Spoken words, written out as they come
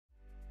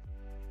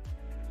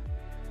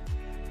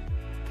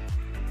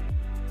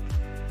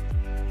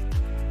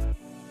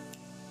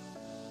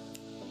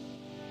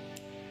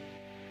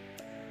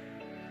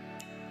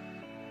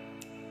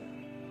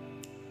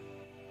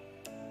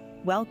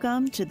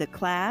Welcome to the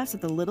Class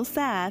of the Little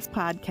Sass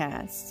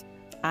podcast.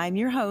 I'm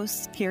your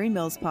host, Carrie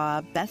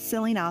Millspaw,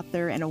 best-selling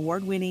author and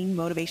award-winning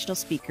motivational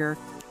speaker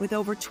with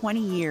over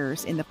 20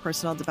 years in the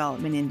personal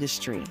development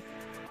industry.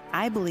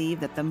 I believe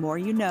that the more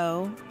you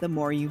know, the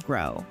more you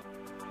grow.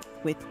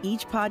 With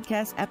each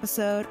podcast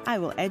episode, I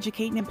will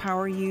educate and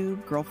empower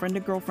you, girlfriend to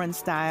girlfriend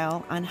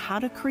style, on how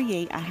to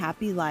create a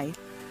happy life,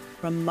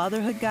 from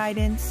motherhood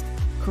guidance,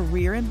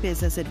 career and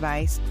business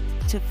advice,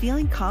 to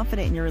feeling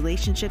confident in your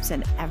relationships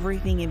and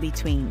everything in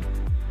between.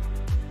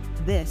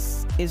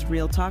 This is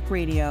Real Talk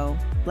Radio.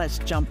 Let's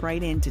jump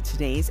right into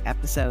today's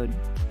episode.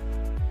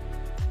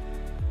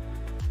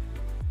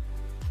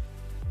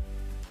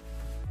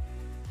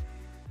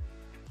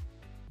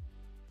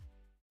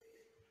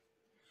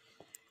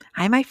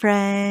 Hi, my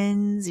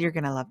friends. You're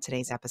going to love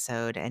today's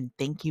episode, and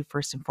thank you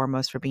first and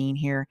foremost for being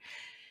here.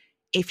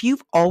 If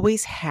you've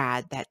always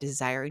had that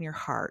desire in your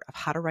heart of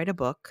how to write a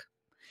book,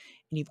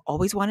 and you've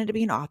always wanted to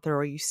be an author,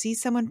 or you see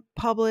someone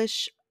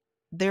publish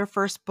their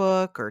first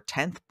book or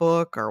 10th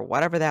book or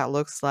whatever that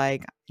looks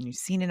like, and you've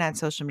seen it on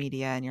social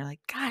media and you're like,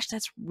 gosh,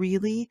 that's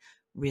really,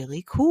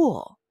 really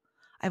cool.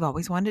 I've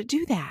always wanted to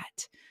do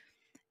that.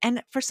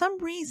 And for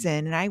some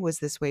reason, and I was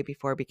this way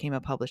before I became a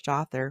published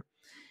author,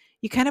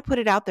 you kind of put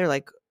it out there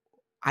like,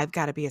 I've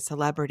got to be a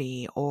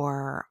celebrity,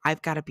 or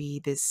I've got to be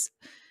this,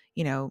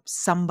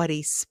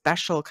 somebody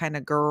special kind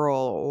of girl,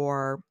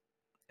 or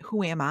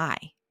who am I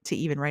to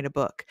even write a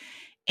book?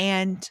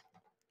 And,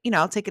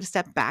 I'll take it a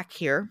step back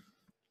here.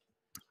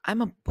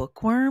 I'm a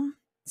bookworm,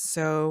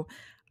 so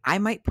I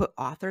might put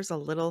authors a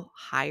little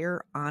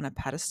higher on a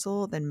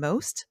pedestal than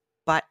most,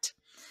 but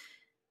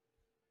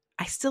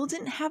I still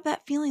didn't have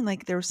that feeling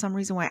like there was some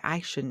reason why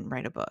I shouldn't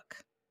write a book.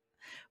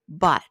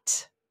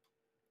 But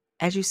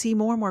as you see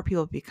more and more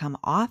people become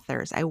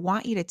authors, I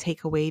want you to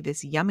take away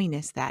this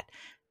yumminess that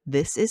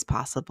this is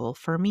possible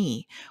for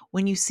me.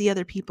 When you see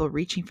other people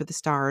reaching for the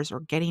stars or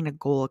getting a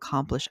goal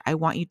accomplished, I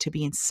want you to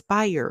be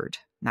inspired,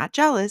 not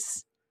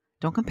jealous.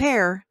 Don't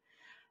compare.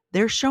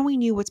 They're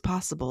showing you what's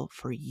possible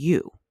for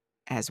you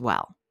as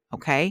well.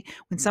 Okay.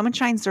 When someone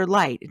shines their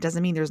light, it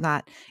doesn't mean there's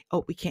not,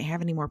 we can't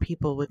have any more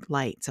people with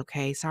lights.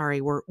 Okay.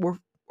 Sorry. We're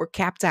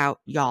capped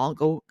out. Y'all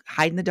go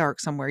hide in the dark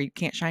somewhere. You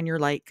can't shine your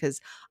light because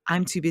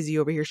I'm too busy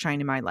over here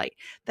shining my light.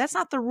 That's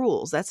not the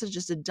rules. That's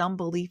just a dumb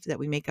belief that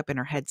we make up in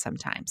our head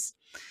sometimes.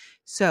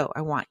 So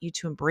I want you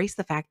to embrace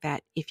the fact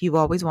that if you've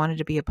always wanted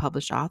to be a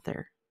published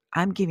author,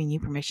 I'm giving you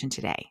permission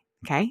today.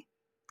 Okay.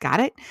 Got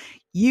it?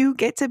 You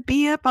get to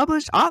be a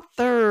published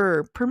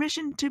author.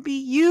 Permission to be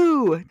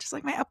you, just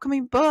like my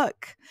upcoming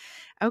book.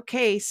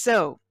 Okay.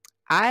 So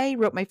I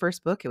wrote my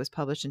first book. It was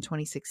published in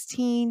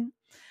 2016.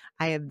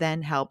 I have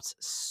then helped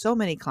so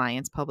many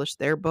clients publish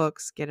their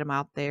books, get them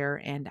out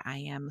there, and I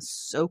am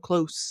so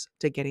close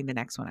to getting the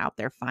next one out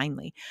there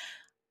finally.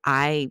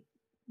 I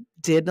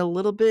did a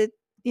little bit,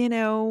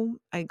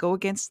 I go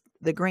against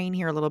the grain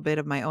here a little bit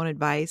of my own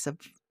advice of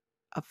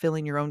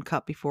filling your own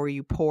cup before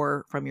you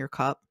pour from your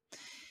cup,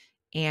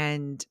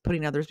 and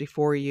putting others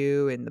before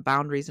you, and the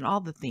boundaries and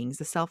all the things,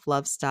 the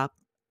self-love stuff.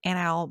 And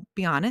I'll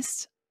be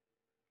honest,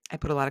 I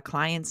put a lot of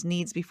clients'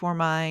 needs before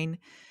mine.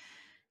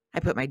 I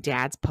put my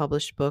dad's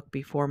published book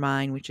before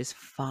mine, which is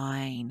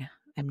fine.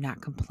 I'm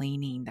not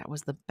complaining. That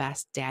was the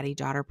best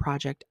daddy-daughter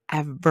project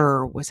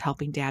ever, was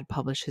helping dad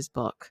publish his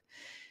book.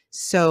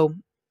 So,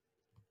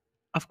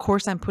 of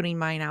course, I'm putting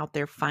mine out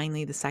there.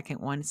 Finally, the second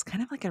one. It's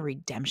kind of like a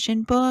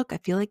redemption book. I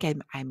feel like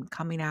I'm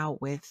coming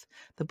out with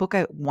the book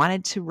I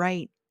wanted to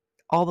write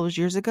all those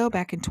years ago,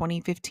 back in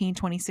 2015,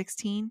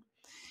 2016.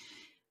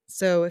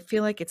 So I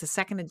feel like it's a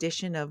second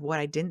edition of what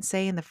I didn't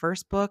say in the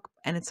first book.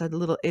 And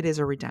it is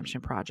a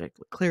redemption project.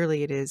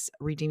 Clearly it is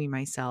redeeming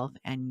myself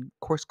and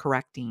course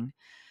correcting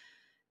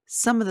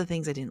some of the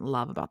things I didn't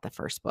love about the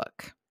first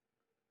book.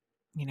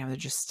 They're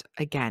just,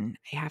 again,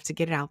 I have to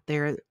get it out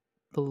there.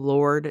 The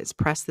Lord has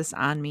pressed this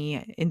on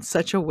me in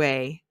such a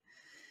way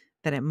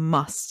that it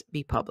must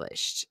be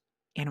published.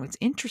 And what's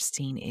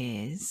interesting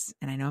is,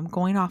 and I know I'm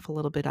going off a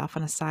little bit off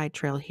on a side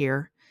trail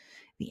here,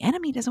 the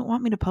enemy doesn't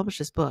want me to publish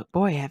this book.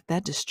 Boy, have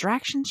that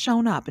distraction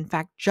shown up. In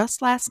fact,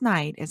 just last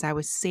night, as I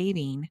was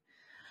saving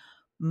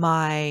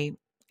my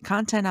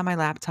content on my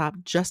laptop,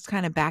 just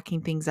kind of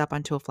backing things up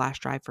onto a flash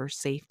drive for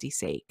safety's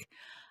sake,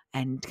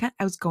 and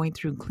I was going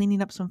through and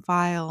cleaning up some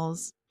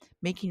files,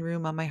 making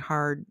room on my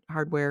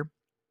hardware,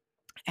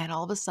 and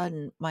all of a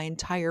sudden, my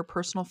entire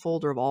personal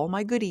folder of all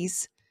my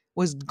goodies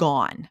was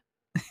gone.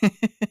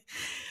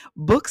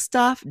 Book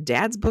stuff,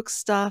 dad's book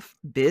stuff,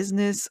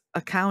 business,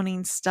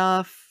 accounting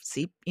stuff,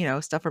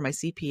 stuff for my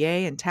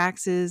CPA and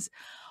taxes,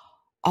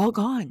 all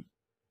gone.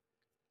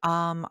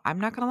 I'm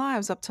not going to lie. I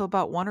was up till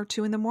about 1 or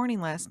 2 in the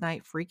morning last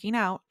night, freaking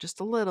out just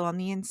a little on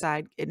the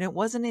inside. And it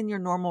wasn't in your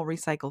normal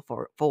recycle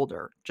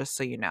folder, just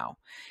so you know,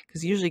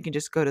 because usually you can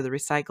just go to the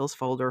recycles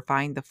folder,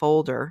 find the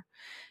folder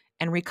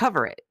and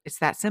recover it. It's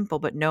that simple.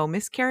 But no,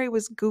 Miss Carrie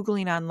was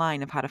Googling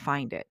online of how to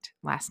find it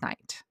last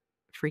night.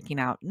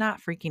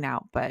 Not freaking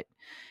out, but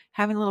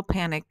having a little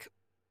panic,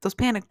 those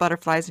panic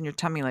butterflies in your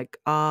tummy, like,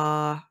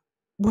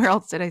 where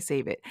else did I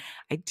save it?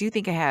 I do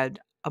think I had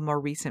a more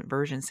recent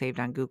version saved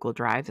on Google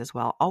Drives as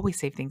well. Always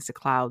save things to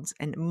clouds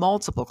and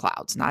multiple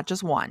clouds, not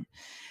just one,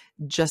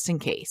 just in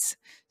case.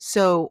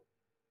 So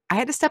I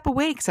had to step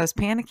away because I was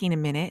panicking a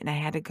minute and I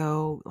had to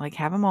go like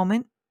have a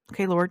moment.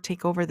 Okay, Lord,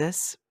 take over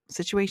this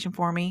situation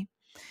for me.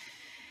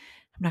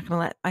 I'm not going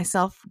to let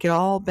myself get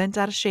all bent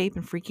out of shape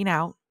and freaking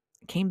out.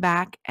 Came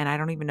back and I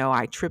don't even know.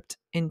 I tripped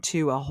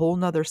into a whole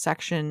nother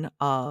section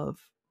of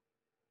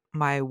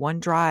my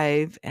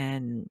OneDrive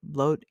and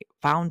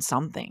found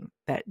something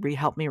that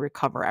helped me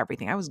recover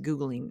everything. I was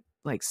Googling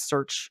like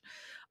search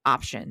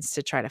options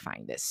to try to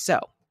find this. So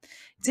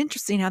it's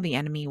interesting how the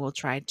enemy will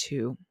try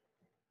to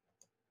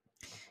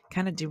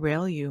kind of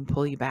derail you and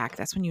pull you back.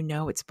 That's when you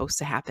know it's supposed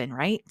to happen,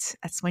 right?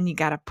 That's when you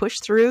got to push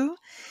through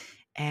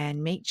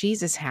and make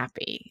Jesus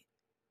happy.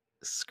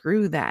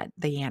 Screw the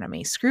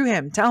enemy. Screw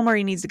him. Tell him where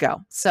he needs to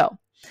go. So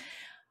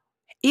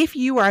if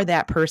you are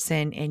that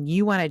person and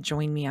you want to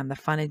join me on the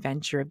fun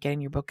adventure of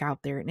getting your book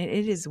out there, and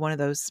it is one of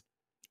those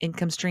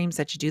income streams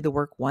that you do the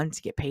work once,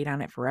 you get paid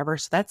on it forever.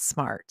 So that's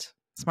smart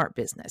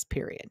business,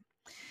 period.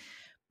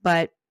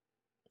 But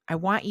I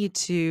want you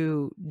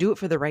to do it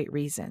for the right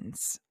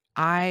reasons.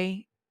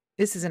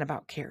 This isn't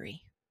about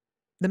Carrie.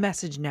 The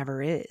message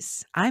never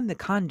is. I'm the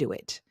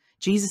conduit.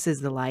 Jesus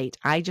is the light.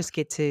 I just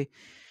get to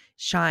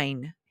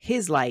shine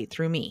his light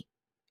through me.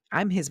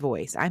 I'm his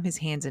voice. I'm his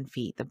hands and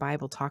feet. The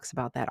Bible talks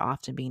about that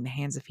often being the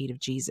hands and feet of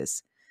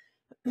Jesus.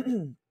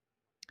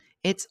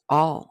 It's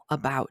all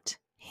about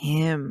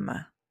him.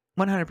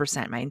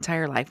 100% my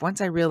entire life.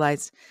 Once I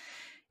realized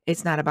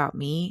it's not about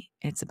me,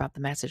 it's about the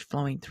message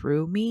flowing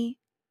through me,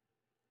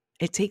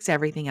 it takes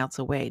everything else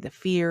away. The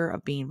fear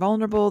of being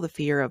vulnerable, the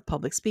fear of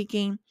public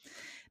speaking,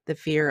 the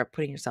fear of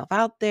putting yourself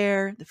out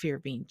there, the fear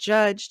of being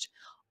judged,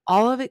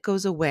 all of it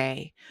goes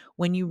away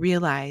when you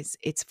realize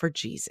it's for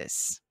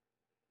Jesus.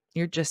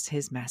 You're just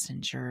his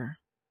messenger.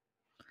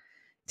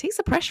 It takes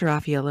the pressure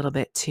off you a little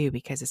bit too,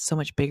 because it's so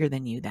much bigger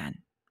than you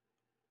then.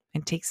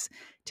 And takes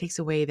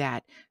away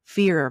that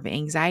fear of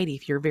anxiety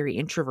if you're very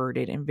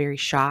introverted and very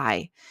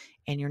shy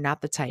and you're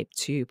not the type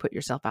to put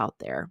yourself out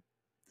there.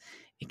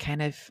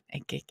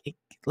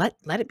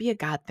 Let it be a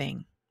God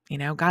thing. You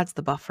know, God's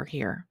the buffer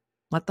here.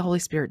 Let the Holy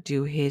Spirit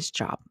do his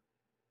job.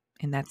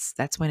 And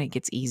that's when it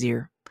gets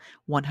easier,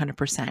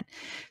 100%.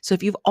 So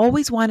if you've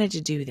always wanted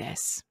to do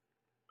this,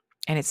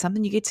 and it's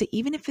something you get to,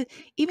 even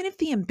if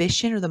the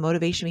ambition or the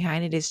motivation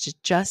behind it is to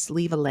just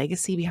leave a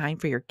legacy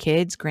behind for your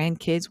kids,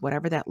 grandkids,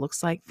 whatever that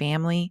looks like,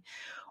 family,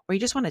 or you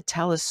just want to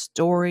tell a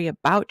story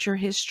about your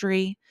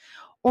history,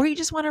 or you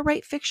just want to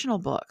write fictional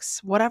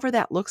books, whatever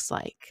that looks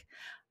like.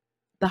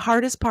 The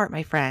hardest part,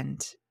 my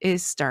friend,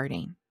 is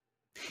starting.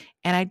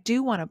 And I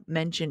do want to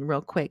mention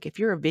real quick, if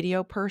you're a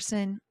video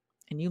person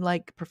and you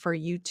prefer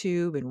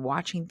YouTube and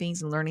watching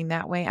things and learning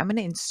that way, I'm going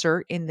to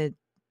insert in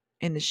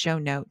the show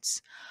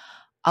notes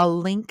a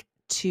link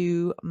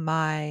to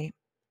my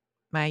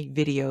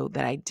video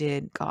that I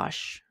did, a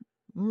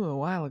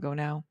while ago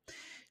now,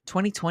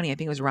 2020. I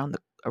think it was around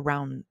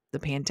the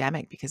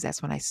pandemic, because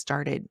that's when I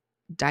started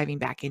diving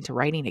back into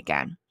writing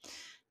again.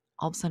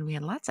 All of a sudden we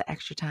had lots of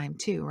extra time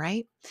too,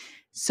 right?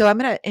 So I'm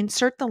going to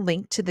insert the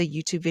link to the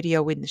YouTube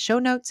video in the show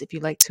notes if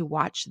you'd like to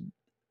watch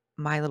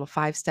my little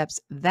 5 steps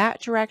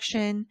that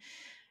direction.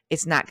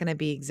 It's not going to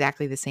be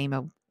exactly the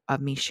same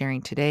of me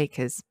sharing today,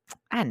 because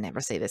I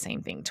never say the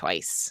same thing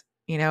twice.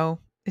 You know,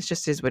 it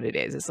just is what it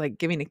is. It's like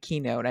giving a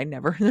keynote. They're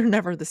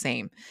never the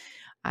same.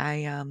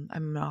 I'm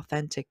an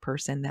authentic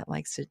person that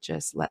likes to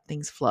just let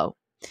things flow.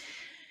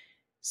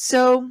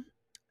 So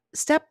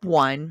step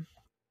 1,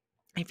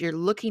 if you're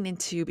looking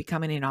into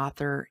becoming an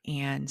author,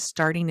 and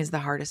starting is the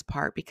hardest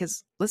part,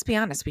 because let's be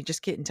honest, we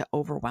just get into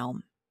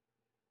overwhelm.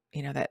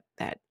 You know,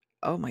 that,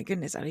 oh my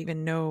goodness, I don't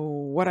even know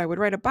what I would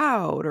write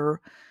about,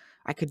 or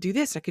I could do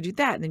this, I could do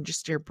that. And then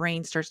just your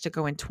brain starts to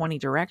go in 20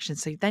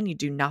 directions. So then you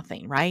do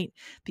nothing, right?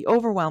 The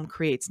overwhelm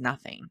creates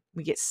nothing.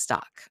 We get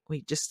stuck.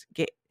 We just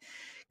get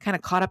kind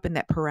of caught up in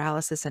that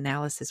paralysis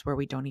analysis where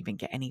we don't even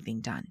get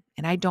anything done.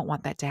 And I don't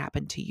want that to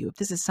happen to you. If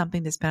this is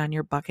something that's been on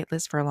your bucket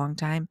list for a long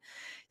time,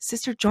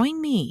 sister,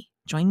 join me.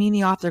 Join me in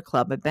the author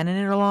club. I've been in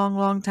it a long,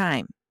 long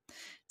time.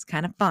 It's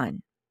kind of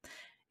fun.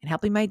 And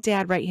helping my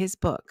dad write his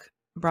book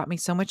brought me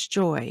so much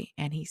joy,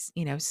 and he's,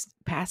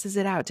 passes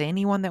it out to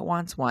anyone that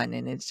wants one.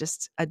 And it's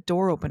just a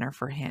door opener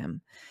for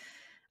him.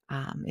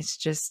 It's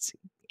just,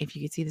 if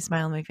you could see the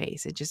smile on my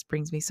face, it just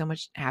brings me so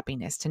much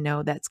happiness to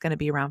know that's going to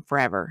be around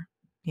forever.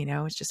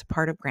 It's just a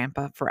part of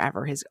Grandpa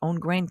forever. His own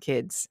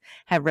grandkids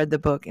have read the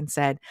book and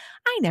said,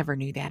 I never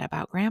knew that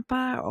about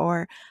Grandpa,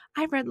 or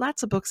I read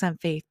lots of books on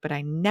faith, but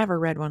I never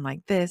read one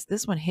like this.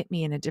 This one hit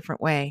me in a different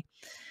way.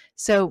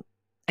 So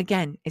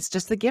again, it's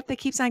just the gift that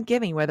keeps on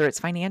giving, whether it's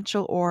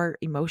financial or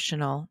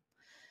emotional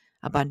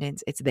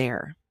abundance. It's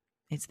there.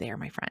 It's there,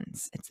 my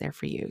friends. It's there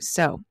for you.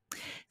 So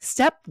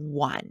step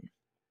 1,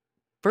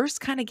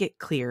 first kind of get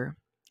clear.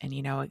 And,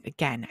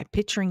 again, I'm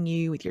picturing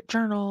you with your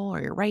journal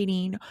or your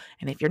writing.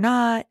 And if you're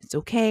not, it's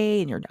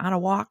okay. And you're on a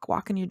walk,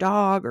 walking your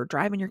dog or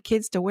driving your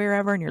kids to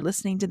wherever, and you're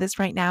listening to this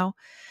right now,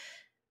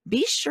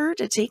 be sure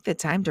to take the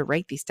time to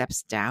write these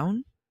steps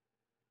down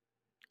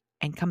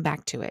and come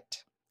back to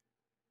it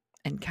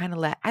and kind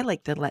of I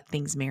like to let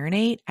things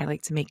marinate. I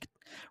like to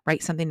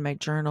write something in my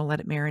journal, let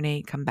it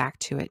marinate, come back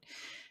to it.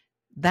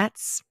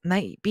 That's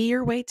might be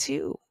your way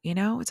too.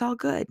 It's all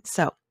good.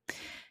 So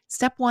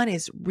step one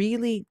is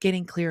really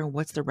getting clear on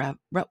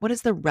what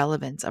is the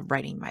relevance of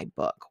writing my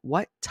book?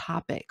 What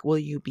topic will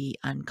you be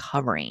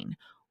uncovering?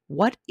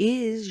 What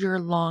is your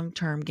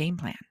long-term game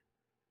plan?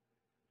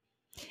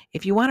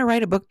 If you want to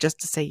write a book just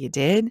to say you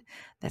did,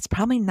 that's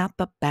probably not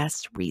the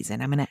best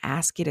reason. I'm going to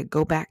ask you to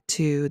go back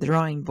to the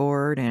drawing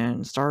board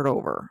and start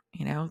over.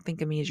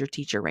 Think of me as your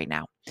teacher right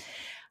now.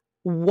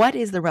 What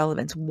is the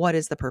relevance? What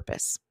is the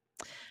purpose?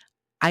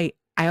 I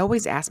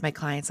always ask my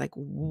clients, like,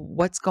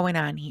 what's going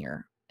on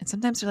here? And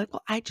sometimes they're like,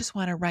 well, I just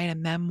want to write a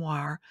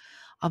memoir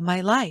of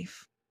my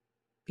life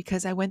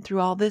because I went through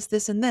all this,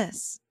 this, and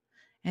this.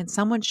 And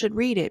someone should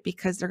read it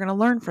because they're going to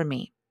learn from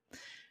me.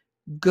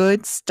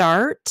 Good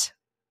start,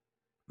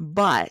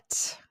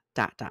 but ...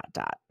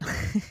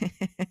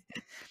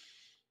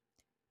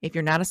 If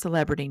you're not a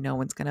celebrity, no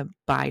one's going to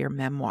buy your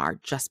memoir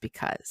just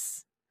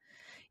because.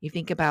 You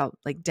think about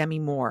like Demi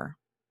Moore.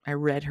 I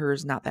read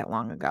hers not that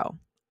long ago.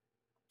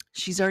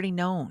 She's already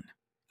known.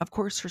 Of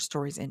course, her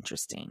story's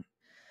interesting.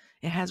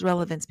 It has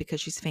relevance because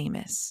she's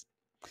famous.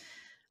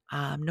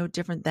 No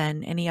different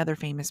than any other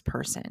famous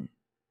person.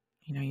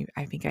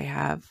 I think I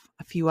have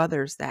a few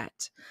others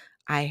that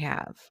I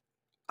have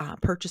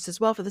purchased as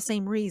well for the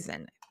same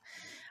reason.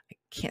 I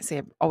can't say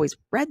I've always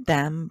read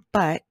them,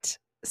 but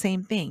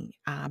same thing.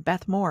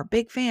 Beth Moore,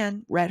 big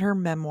fan, read her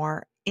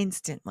memoir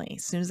instantly.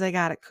 As soon as I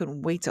got it,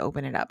 couldn't wait to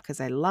open it up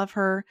because I love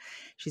her.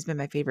 She's been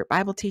my favorite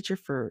Bible teacher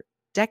for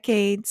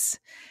decades.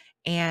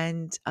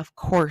 And of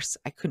course,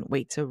 I couldn't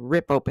wait to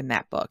rip open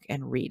that book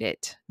and read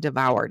it,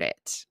 devoured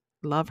it.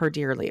 Love her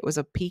dearly. It was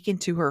a peek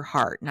into her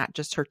heart, not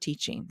just her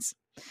teachings.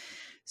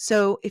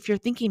 So if you're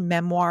thinking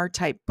memoir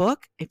type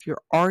book, if you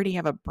already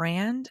have a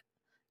brand,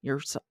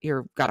 you've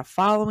got a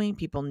following,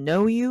 people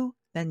know you,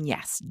 then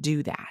yes,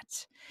 do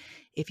that.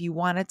 If you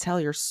want to tell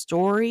your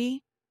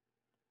story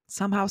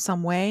somehow,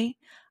 some way,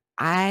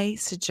 I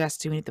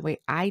suggest doing it the way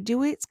I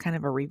do it. It's kind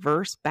of a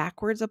reverse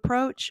backwards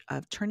approach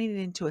of turning it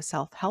into a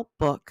self-help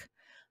book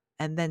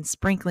and then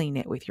sprinkling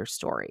it with your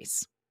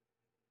stories.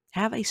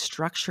 Have a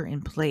structure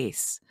in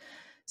place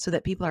so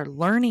that people are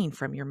learning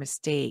from your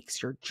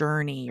mistakes, your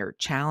journey, your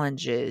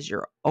challenges,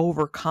 your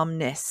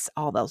overcomeness,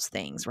 all those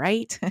things,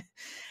 right?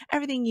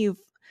 Everything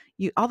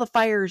all the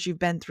fires you've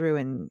been through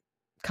and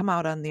come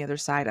out on the other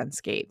side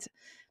unscathed.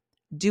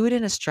 Do it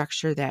in a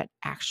structure that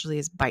actually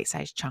is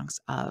bite-sized chunks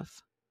of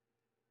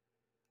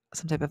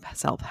some type of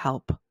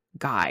self-help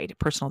guide,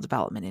 personal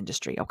development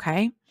industry,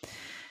 okay?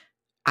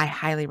 I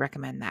highly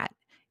recommend that.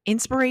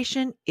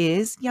 Inspiration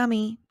is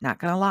yummy, not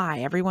going to lie.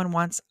 Everyone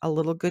wants a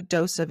little good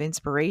dose of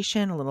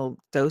inspiration, a little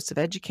dose of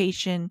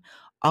education,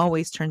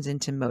 always turns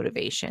into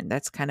motivation.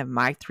 That's kind of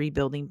my 3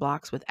 building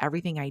blocks with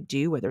everything I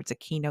do, whether it's a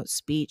keynote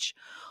speech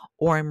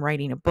or I'm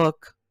writing a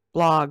book,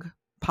 blog,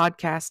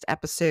 podcast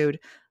episode.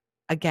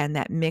 Again,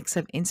 that mix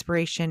of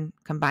inspiration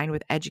combined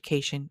with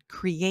education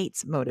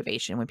creates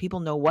motivation. When people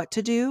know what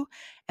to do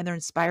and they're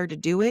inspired to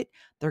do it,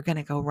 they're going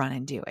to go run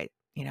and do it.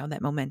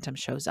 That momentum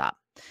shows up.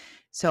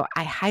 So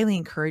I highly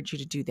encourage you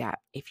to do that.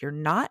 If you're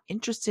not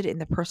interested in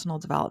the personal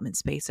development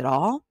space at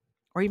all,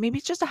 or maybe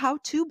it's just a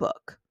how-to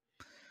book.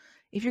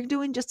 If you're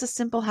doing just a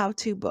simple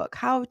how-to book,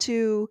 how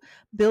to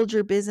build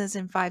your business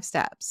in 5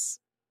 steps,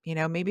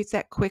 maybe it's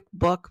that quick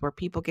book where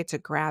people get to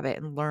grab it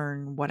and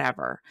learn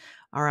whatever,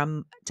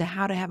 or to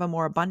how to have a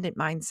more abundant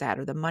mindset,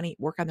 or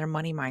work on their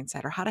money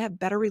mindset, or how to have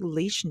better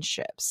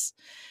relationships,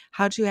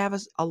 how to have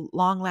a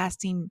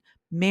long-lasting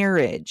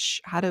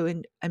marriage, how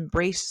to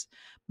embrace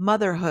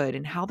motherhood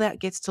and how that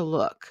gets to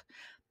look.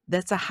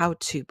 That's a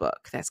how-to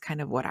book. That's kind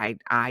of what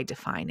I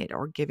define it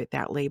or give it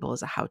that label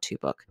as a how-to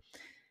book.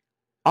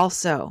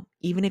 Also,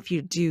 even if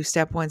you do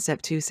step 1,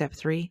 step 2, step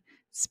 3,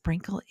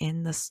 sprinkle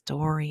in the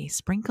story.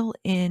 Sprinkle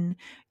in,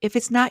 if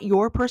it's not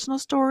your personal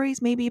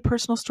stories, maybe a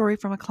personal story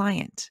from a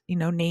client.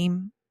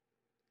 Name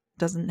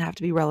doesn't have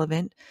to be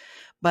relevant,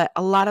 but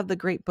a lot of the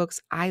great books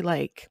I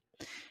like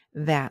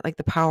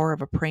The Power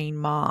of a Praying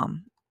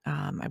Mom.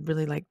 I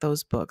really like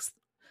those books,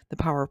 The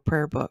Power of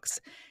Prayer books.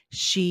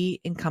 She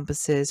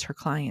encompasses her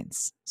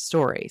clients'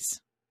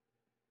 stories.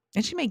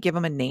 And she may give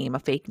them a name, a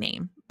fake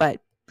name,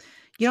 but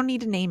you don't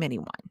need to name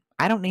anyone.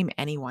 I don't name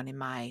anyone in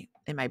my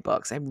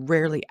books. I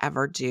rarely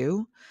ever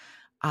do.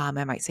 I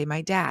might say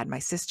my dad, my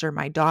sister,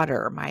 my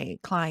daughter, my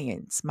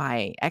clients,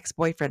 my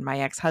ex-boyfriend, my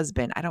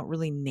ex-husband. I don't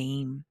really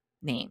name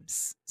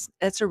names.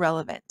 That's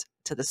irrelevant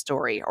to the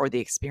story or the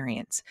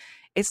experience.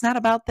 It's not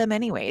about them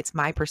anyway. It's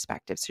my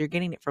perspective. So you're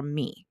getting it from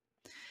me.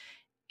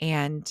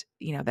 And,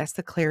 that's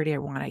the clarity I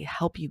want to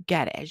help you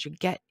get as you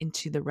get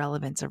into the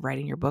relevance of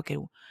writing your book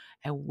and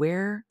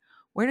where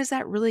does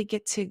that really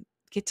get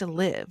to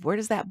live? Where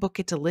does that book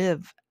get to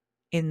live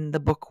in the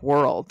book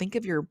world? Think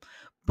of your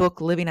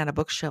book living on a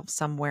bookshelf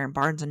somewhere in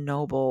Barnes and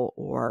Noble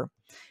or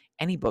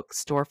any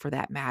bookstore for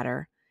that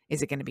matter.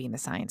 Is it going to be in the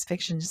science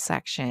fiction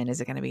section?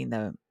 Is it going to be in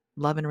the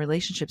love and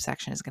relationship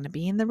section? Is it going to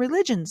be in the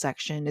religion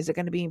section? Is it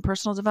going to be in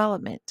personal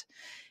development?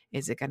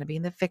 Is it going to be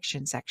in the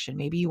fiction section?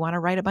 Maybe you want to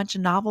write a bunch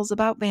of novels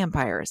about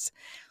vampires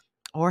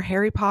or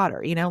Harry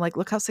Potter, like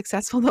look how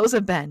successful those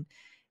have been.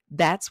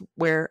 That's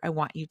where I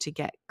want you to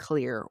get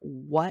clear.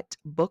 What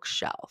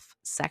bookshelf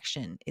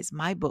section is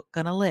my book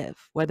going to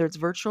live, whether it's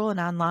virtual and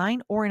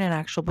online or in an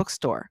actual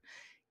bookstore?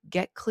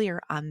 Get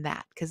clear on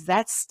that because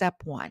that's step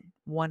one,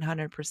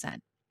 100%.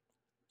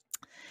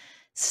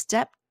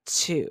 Step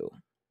two.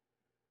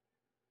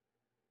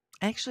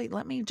 Actually,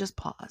 let me just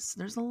pause.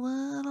 There's a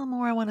little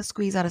more I want to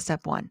squeeze out of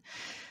step one.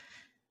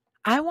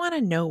 I want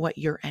to know what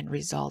your end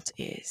result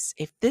is.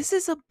 If this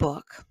is a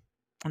book,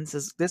 and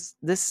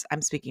this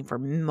I'm speaking for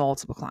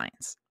multiple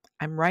clients.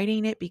 I'm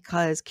writing it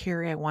because,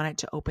 Carrie, I want it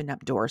to open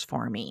up doors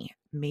for me.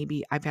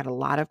 Maybe I've had a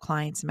lot of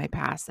clients in my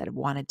past that have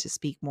wanted to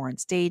speak more on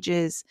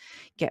stages,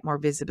 get more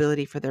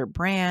visibility for their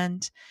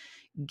brand,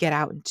 get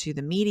out into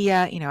the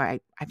media.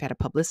 I've had a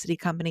publicity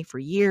company for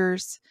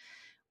years.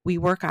 We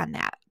work on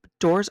that.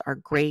 Doors are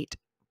great.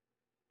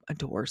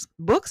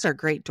 Books are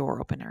great door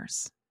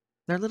openers.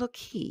 They're little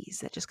keys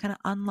that just kind of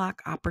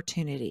unlock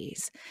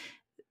opportunities.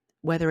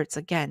 Whether it's,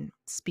 again,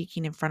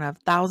 speaking in front of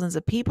thousands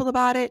of people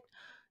about it,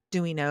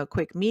 doing a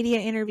quick media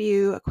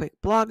interview, a quick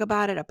blog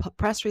about it, a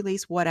press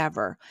release,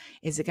 whatever.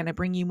 Is it going to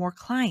bring you more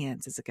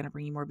clients? Is it going to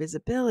bring you more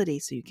visibility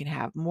so you can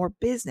have more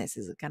business?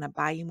 Is it going to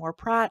buy you more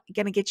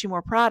going to get you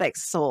more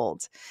products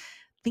sold?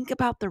 Think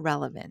about the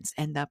relevance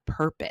and the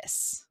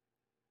purpose.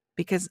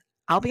 Because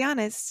I'll be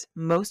honest,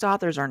 most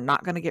authors are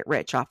not going to get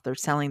rich off their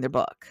selling their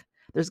book.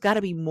 There's got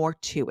to be more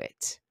to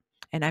it.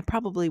 And I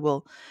probably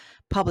will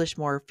publish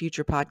more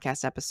future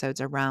podcast episodes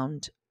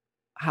around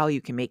how you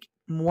can make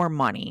more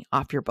money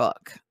off your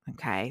book.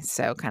 Okay.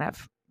 So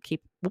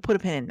we'll put a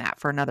pin in that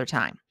for another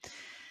time.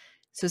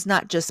 So it's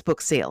not just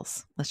book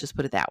sales. Let's just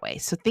put it that way.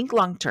 So think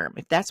long-term.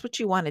 If that's what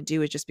you want to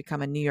do is just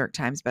become a New York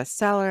Times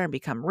bestseller and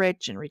become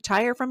rich and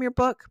retire from your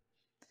book,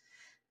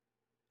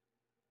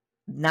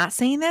 not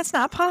saying that's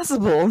not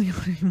possible. You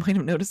might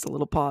have noticed a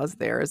little pause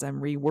there as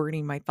I'm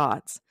rewording my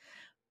thoughts,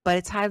 but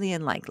it's highly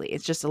unlikely.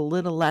 It's just a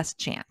little less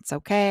chance.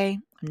 Okay.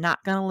 I'm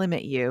not going to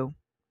limit you.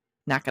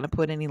 Not going to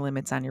put any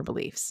limits on your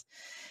beliefs.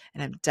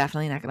 And I'm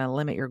definitely not going to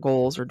limit your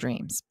goals or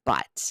dreams.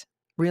 But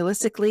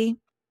realistically,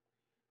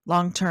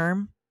 long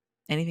term,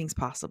 anything's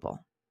possible.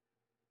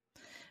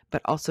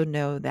 But also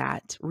know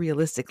that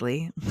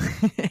realistically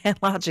and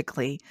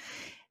logically,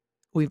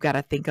 we've got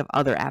to think of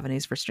other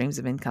avenues for streams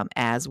of income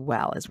as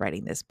well as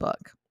writing this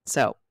book.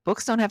 So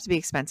books don't have to be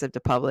expensive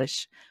to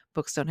publish.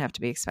 Books don't have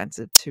to be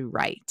expensive to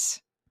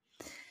write.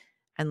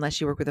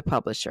 Unless you work with a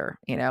publisher.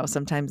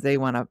 Sometimes they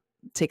want to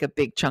take a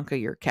big chunk of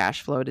your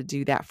cash flow to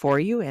do that for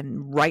you,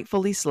 and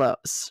rightfully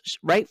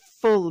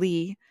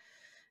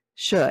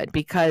should,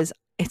 because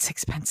it's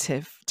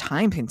expensive,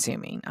 time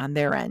consuming on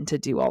their end to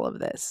do all of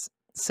this.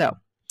 So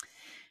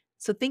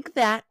think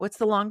that, what's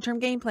the long-term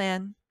game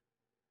plan?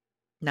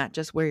 Not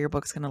just where your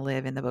book's going to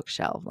live in the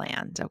bookshelf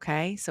land.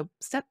 Okay. So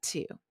step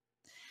two,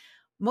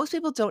 most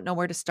people don't know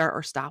where to start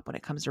or stop when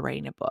it comes to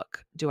writing a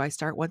book. Do I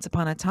start once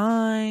upon a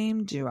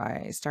time? Do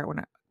I start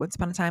once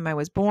upon a time I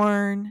was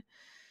born?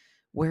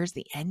 Where's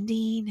the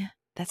ending?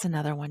 That's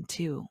another one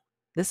too.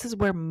 This is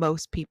where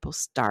most people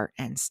start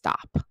and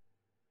stop.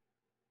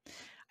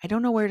 I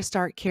don't know where to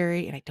start,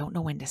 Carrie, and I don't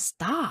know when to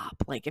stop.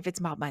 Like, if it's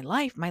about my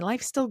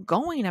life's still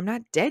going. I'm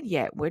not dead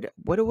yet. What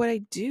do I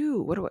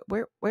do?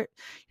 Where? You're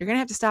going to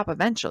have to stop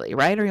eventually,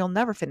 right? Or you'll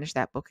never finish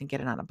that book and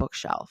get it on a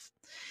bookshelf.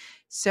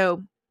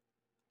 So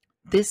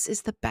this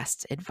is the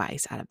best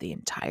advice out of the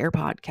entire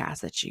podcast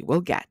that you will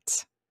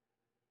get.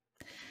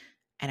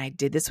 And I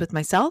did this with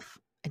myself.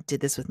 I did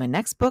this with my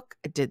next book.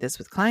 I did this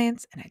with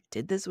clients. And I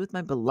did this with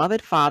my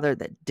beloved father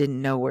that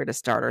didn't know where to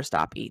start or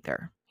stop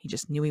either. He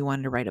just knew he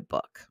wanted to write a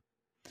book.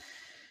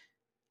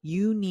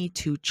 You need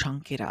to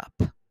chunk it up,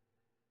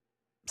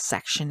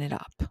 section it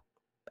up.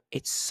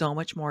 It's so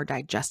much more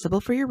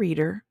digestible for your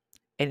reader,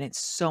 and it's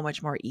so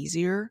much more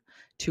easier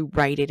to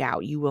write it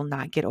out. You will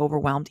not get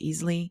overwhelmed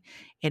easily,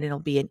 and it'll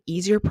be an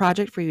easier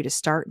project for you to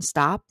start and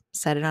stop,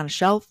 set it on a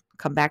shelf,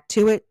 come back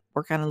to it,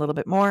 work on it a little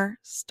bit more,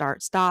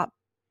 start, stop,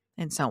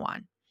 and so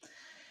on.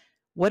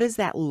 What does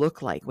that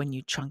look like when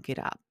you chunk it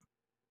up?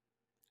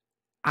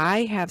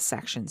 I have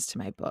sections to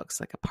my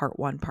books, like a part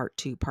 1, part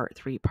 2, part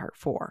 3, part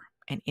 4.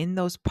 And in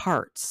those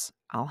parts,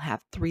 I'll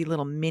have 3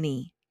 little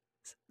mini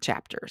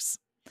chapters.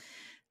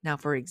 Now,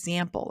 for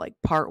example, like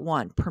part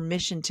 1,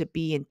 permission to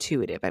be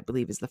intuitive, I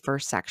believe is the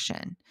first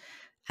section.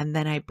 And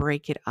then I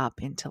break it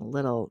up into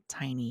little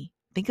tiny,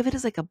 think of it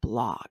as like a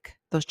blog.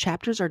 Those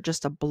chapters are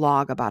just a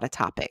blog about a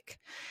topic.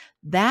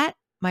 That,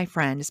 my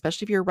friend,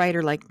 especially if you're a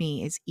writer like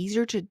me, is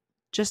easier to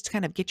just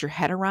kind of get your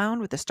head around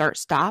with a start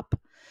stop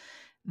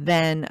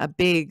than a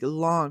big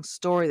long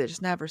story that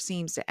just never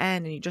seems to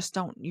end, and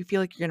you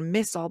feel like you're going to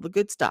miss all the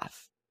good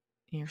stuff.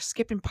 You're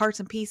skipping parts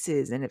and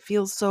pieces, and the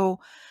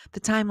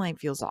timeline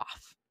feels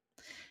off.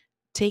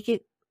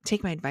 Take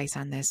my advice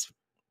on this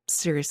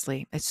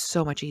seriously. It's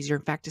so much easier.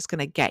 In fact, it's going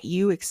to get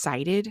you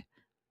excited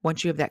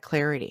once you have that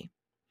clarity.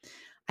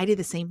 I did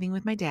the same thing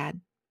with my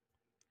dad.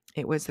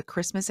 It was the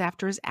Christmas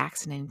after his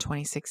accident in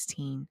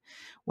 2016,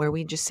 where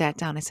we just sat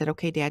down. I said,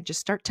 okay, Dad,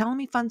 just start telling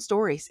me fun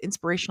stories,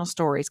 inspirational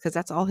stories, because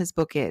that's all his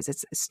book is.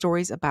 It's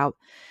stories about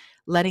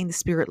letting the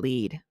Spirit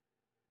lead,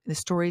 the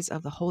stories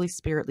of the Holy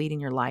Spirit leading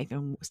your life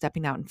and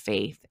stepping out in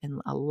faith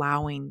and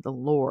allowing the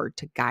Lord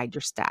to guide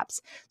your steps.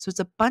 So it's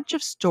a bunch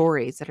of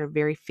stories that are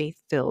very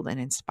faith-filled and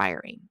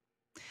inspiring.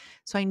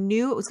 So I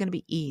knew it was going to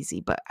be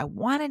easy, but I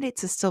wanted it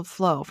to still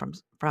flow from,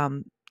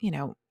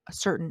 a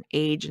certain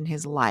age in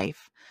his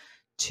life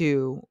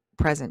to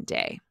present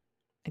day.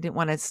 I didn't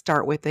want to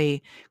start with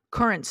a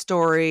current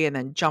story and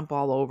then jump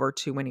all over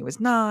to when he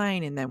was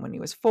 9 and then when he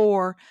was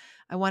 4.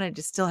 I wanted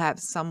to still have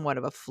somewhat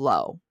of a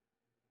flow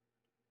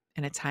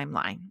and a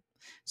timeline.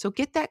 So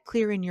get that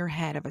clear in your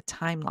head of a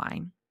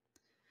timeline.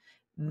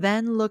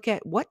 Then look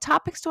at what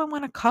topics do I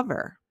want to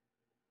cover?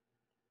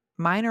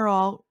 Mine are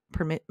all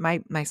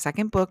my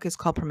second book is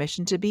called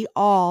Permission to Be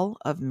All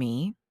of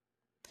Me.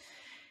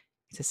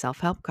 It's a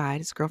self-help guide,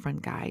 it's a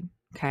girlfriend guide,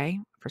 okay?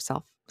 For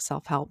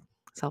self-help,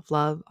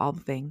 self-love, all the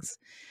things.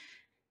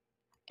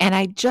 And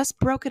I just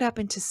broke it up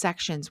into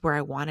sections where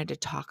I wanted to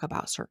talk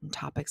about certain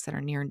topics that are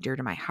near and dear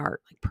to my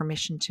heart, like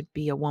permission to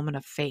be a woman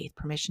of faith,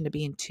 permission to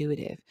be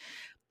intuitive,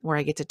 where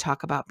I get to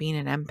talk about being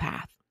an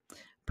empath,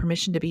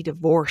 permission to be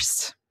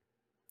divorced,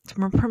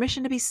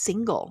 permission to be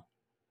single.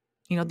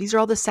 These are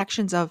all the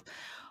sections of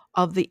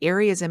the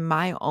areas in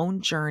my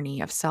own journey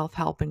of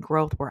self-help and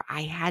growth where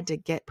I had to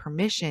get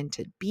permission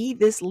to be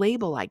this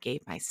label I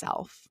gave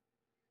myself.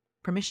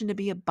 Permission to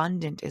be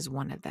abundant is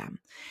one of them.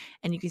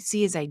 And you can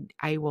see as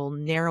I will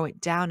narrow it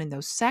down in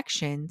those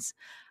sections,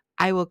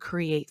 I will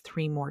create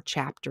 3 more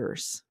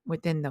chapters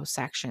within those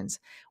sections,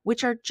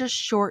 which are just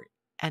short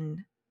and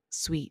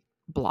sweet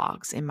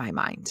blogs in my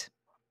mind.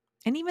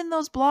 And even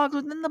those blogs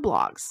within the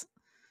blogs,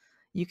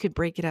 you could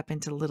break it up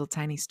into little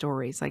tiny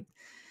stories. Like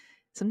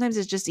sometimes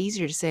it's just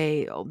easier to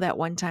say, oh, that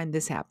one time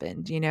this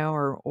happened,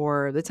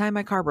 or the time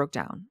my car broke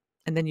down.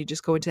 And then you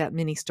just go into that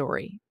mini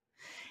story.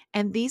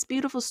 And these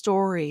beautiful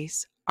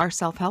stories are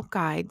self-help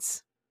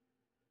guides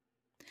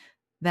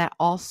that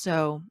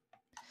also,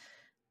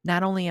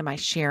 not only am I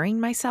sharing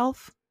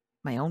myself,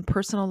 my own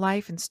personal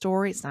life and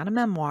story, it's not a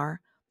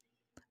memoir,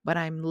 but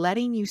I'm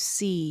letting you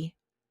see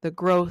the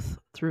growth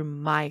through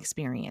my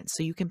experience.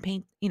 So you can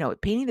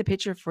painting the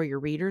picture for your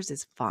readers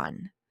is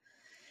fun.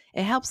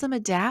 It helps them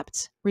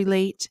adapt,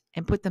 relate,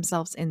 and put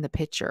themselves in the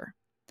picture.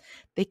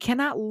 They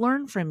cannot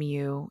learn from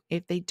you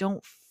if they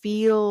don't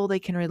feel they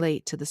can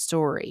relate to the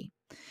story.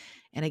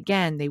 And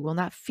again, they will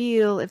not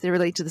feel if they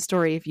relate to the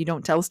story if you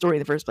don't tell the story in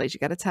the first place. You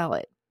got to tell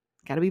it.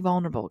 Got to be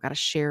vulnerable. Got to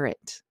share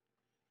it.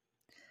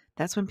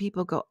 That's when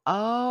people go,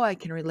 oh, I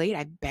can relate.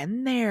 I've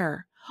been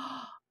there.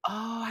 Oh,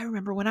 I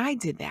remember when I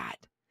did that.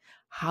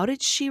 How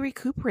did she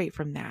recuperate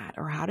from that?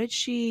 Or how did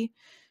she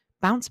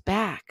bounce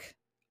back?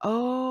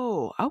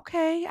 Oh,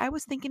 okay. I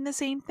was thinking the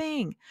same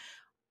thing.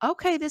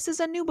 Okay, this is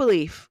a new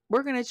belief.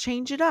 We're going to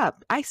change it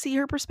up. I see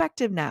her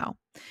perspective now.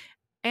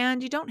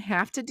 And you don't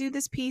have to do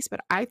this piece,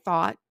 but I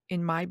thought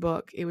in my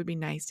book, it would be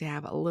nice to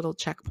have a little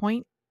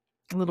checkpoint,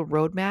 a little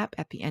roadmap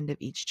at the end of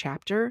each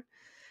chapter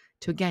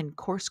to, again,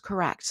 course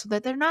correct so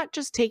that they're not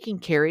just taking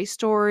Carrie's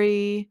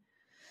story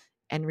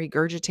and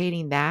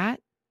regurgitating that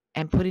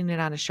and putting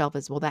it on a shelf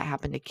as, well, that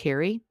happened to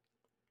Carrie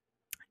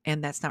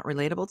and that's not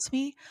relatable to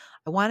me.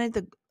 I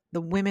wanted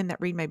the women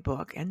that read my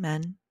book, and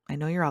men, I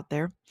know you're out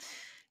there,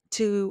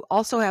 to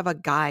also have a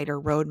guide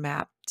or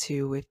roadmap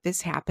to, if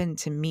this happened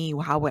to me,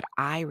 how would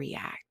I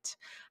react?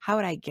 How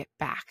would I get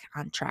back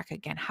on track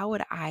again? How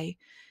would I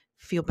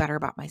feel better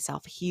about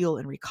myself, heal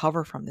and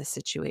recover from this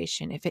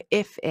situation?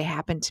 If it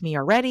happened to me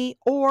already,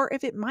 or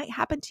if it might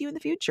happen to you in the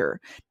future,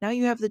 now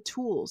you have the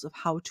tools of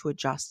how to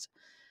adjust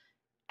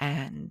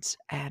and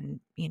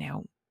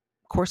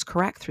course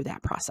correct through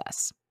that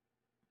process.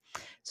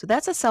 So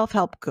that's a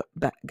self-help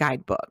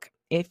guidebook.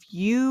 If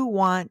you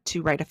want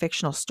to write a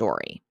fictional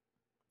story,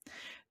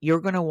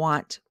 you're going to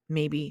want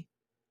maybe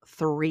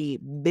 3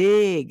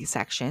 big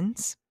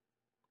sections,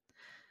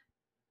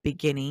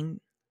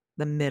 beginning,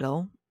 the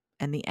middle,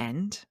 and the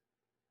end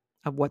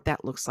of what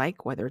that looks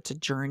like, whether it's a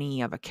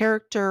journey of a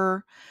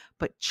character,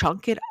 but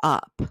chunk it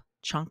up.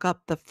 Chunk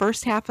up the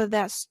first half of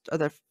that, or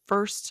the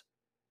first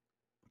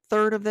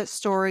third of that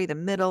story, the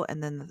middle,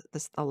 and then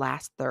the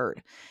last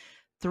third.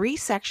 3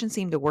 sections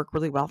seem to work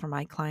really well for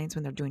my clients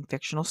when they're doing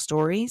fictional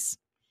stories,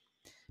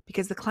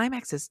 because the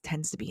climax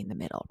tends to be in the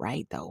middle,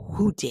 right? The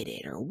who did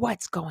it or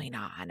what's going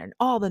on and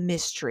all the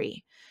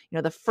mystery.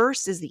 The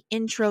first is the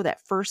intro.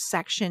 That first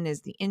section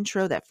is the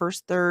intro. That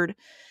first third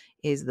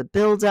is the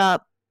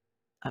buildup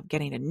of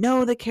getting to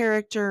know the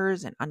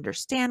characters and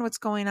understand what's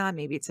going on.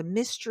 Maybe it's a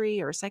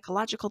mystery or a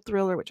psychological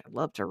thriller, which I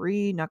love to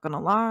read, not going to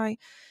lie.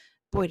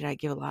 Boy, did I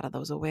give a lot of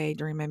those away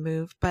during my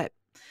move. But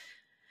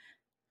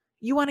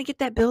you want to get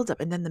that build up.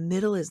 And then the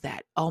middle is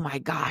that, oh my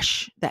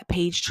gosh, that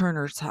page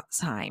turner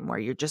time where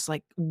you're just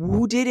like,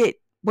 who did it?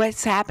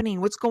 What's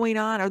happening? What's going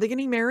on? Are they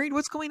getting married?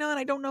 What's going on?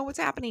 I don't know what's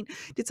happening.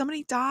 Did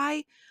somebody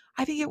die?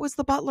 I think it was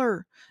the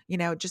butler,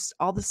 just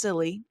all the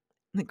silly.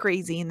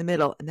 crazy in the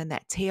middle, and then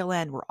that tail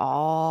end where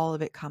all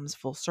of it comes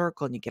full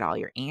circle and you get all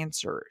your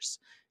answers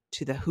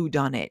to the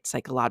whodunit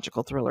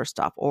psychological thriller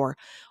stuff, or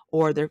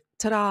they're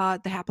ta-da,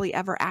 the happily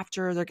ever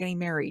after, they're getting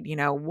married,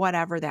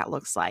 whatever that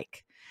looks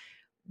like.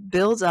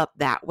 Build up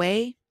that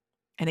way.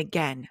 And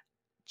again,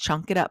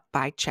 chunk it up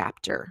by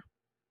chapter.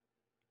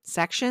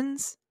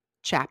 Sections,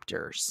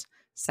 chapters,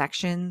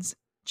 sections,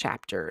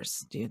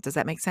 chapters. Does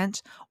that make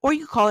sense? Or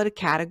you call it a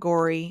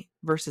category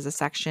versus a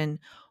section,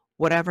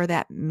 whatever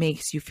that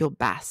makes you feel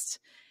best.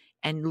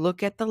 And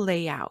look at the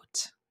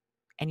layout.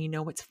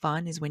 And what's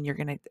fun is when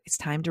it's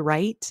time to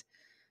write,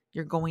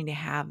 you're going to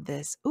have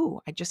this,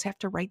 I just have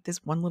to write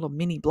this one little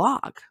mini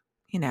blog.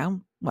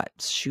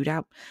 Shoot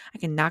out. I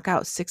can knock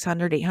out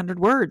 600, 800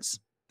 words.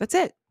 That's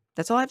it.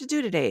 That's all I have to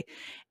do today.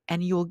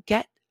 And you'll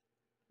get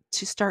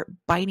to start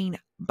biting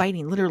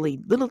literally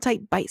little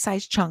tight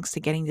bite-sized chunks to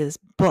getting to this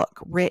book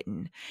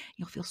written.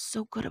 You'll feel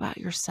so good about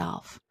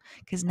yourself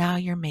because now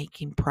you're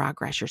making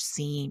progress. You're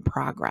seeing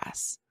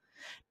progress.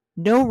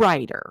 No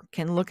writer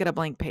can look at a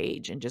blank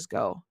page and just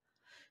go,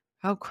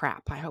 oh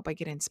crap, I hope I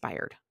get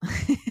inspired.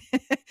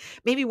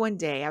 Maybe one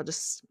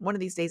of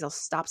these days I'll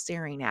stop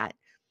staring at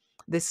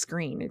this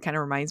screen. It kind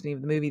of reminds me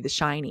of the movie The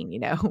Shining,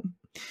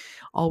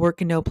 all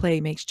work and no play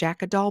makes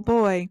Jack a dull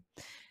boy,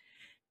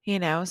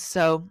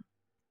 so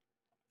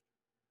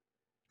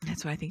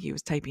that's what I think he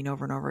was typing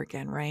over and over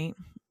again, right?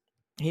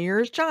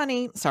 Here's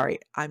Johnny. Sorry,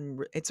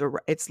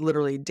 it's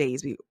literally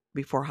days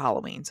before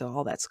Halloween, so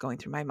all that's going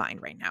through my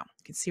mind right now.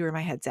 You can see where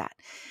my head's at.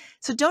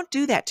 So don't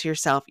do that to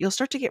yourself. You'll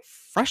start to get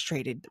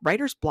frustrated.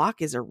 Writer's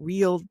block is a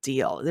real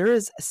deal. There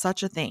is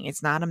such a thing.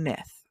 It's not a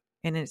myth,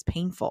 and it's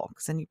painful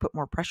because then you put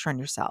more pressure on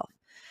yourself,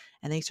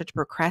 and then you start to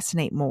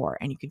procrastinate more,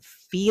 and you can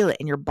feel it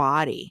in your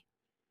body.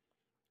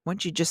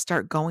 Once you just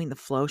start going, the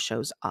flow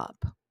shows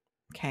up.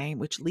 Okay,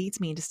 which leads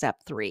me into step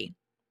 3.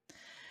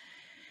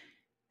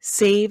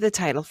 Save the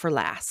title for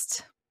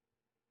last.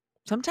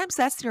 Sometimes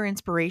that's your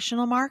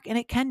inspirational mark, and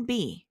it can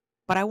be.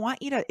 But I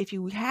want you to, if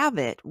you have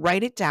it,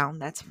 write it down.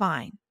 That's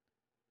fine.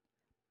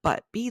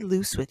 But be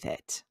loose with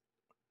it.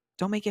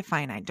 Don't make it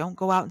finite. Don't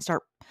go out and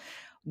start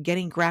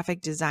getting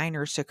graphic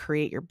designers to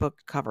create your book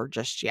cover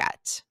just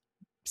yet.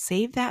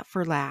 Save that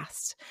for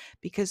last,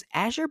 because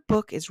as your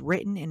book is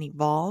written and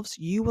evolves,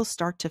 you will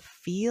start to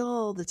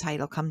feel the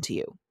title come to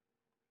you.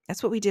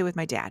 That's what we did with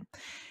my dad.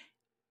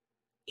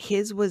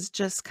 His was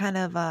just kind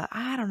of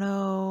I don't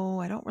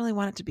know. I don't really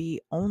want it to be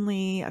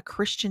only a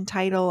Christian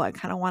title. I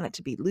kind of want it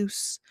to be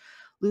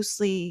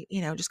loosely,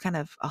 just kind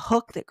of a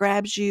hook that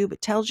grabs you,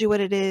 but tells you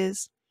what it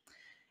is.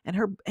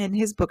 And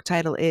his book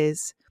title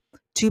is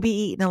To Be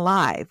Eaten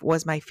Alive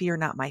Was My Fear,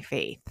 Not My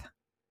Faith.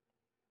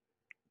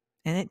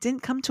 And it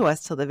didn't come to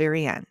us till the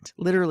very end.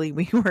 Literally,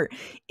 we were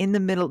in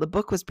the middle. The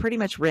book was pretty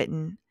much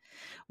written.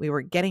 We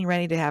were getting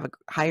ready to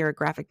hire a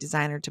graphic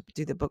designer to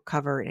do the book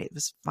cover, and it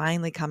was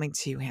finally coming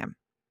to him.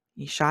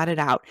 He shot it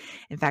out.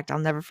 In fact, I'll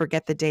never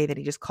forget the day that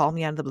he just called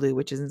me out of the blue,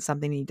 which isn't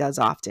something he does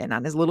often,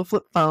 on his little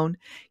flip phone.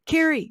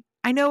 Carrie,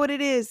 I know what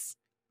it is.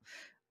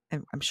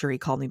 And I'm sure he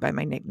called me by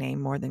my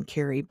nickname more than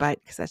Carrie, but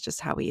because that's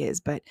just how he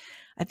is. But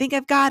I think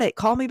I've got it.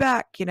 Call me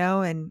back,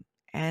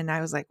 and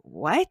I was like,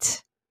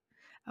 what?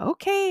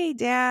 Okay,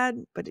 Dad,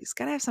 but it's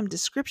got to have some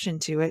description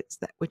to it,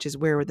 which is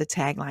where the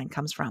tagline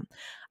comes from.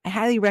 I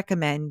highly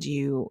recommend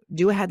you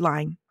do a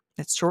headline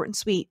that's short and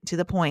sweet, to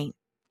the point,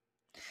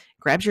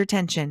 grabs your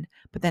attention,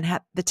 but then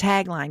the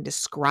tagline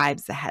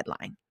describes the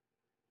headline.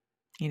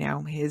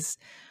 His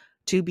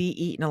To Be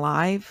Eaten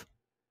Alive,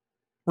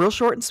 real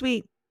short and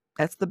sweet.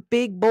 That's the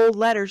big bold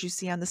letters you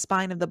see on the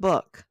spine of the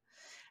book.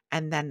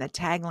 And then the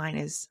tagline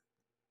is,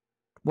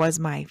 was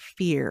my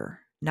fear,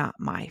 not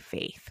my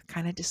faith.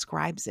 Kind of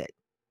describes it.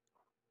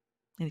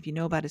 And if you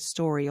know about his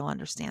story, you'll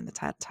understand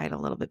the title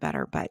a little bit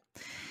better. But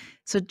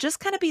so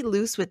just kind of be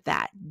loose with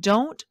that.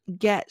 Don't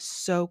get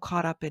so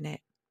caught up in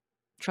it.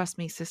 Trust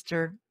me,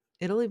 sister,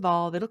 it'll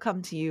evolve. It'll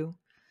come to you.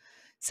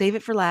 Save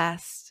it for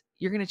last.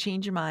 You're going to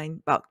change your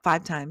mind about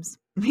 5 times,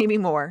 maybe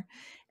more,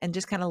 and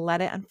just kind of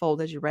let it unfold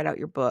as you write out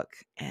your book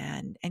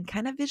and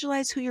kind of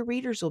visualize who your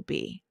readers will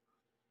be.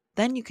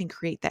 Then you can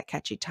create that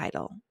catchy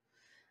title.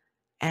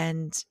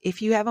 And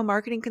if you have a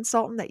marketing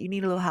consultant that you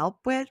need a little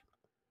help with,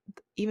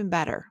 even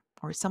better.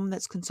 Or someone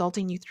that's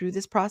consulting you through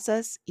this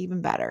process,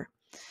 even better.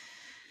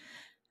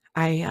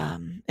 I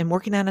am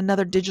working on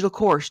another digital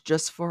course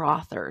just for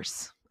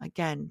authors.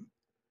 Again,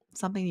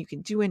 something you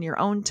can do in your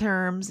own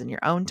terms, in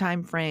your own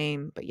time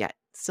frame, but yet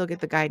still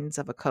get the guidance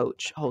of a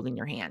coach holding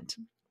your hand.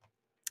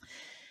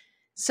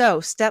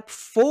 So step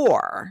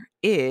 4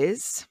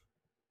 is,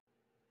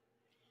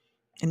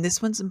 and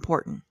this one's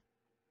important,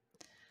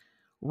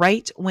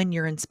 write when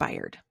you're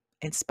inspired.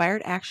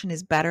 Inspired action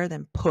is better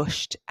than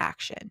pushed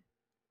action.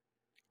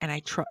 And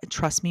I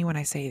trust me when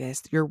I say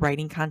this, your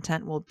writing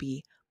content will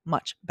be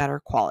much better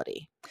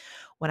quality.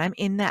 When I'm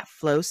in that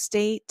flow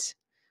state,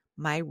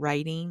 my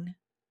writing,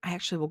 I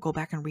actually will go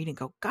back and read and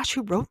go, gosh,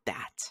 who wrote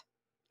that?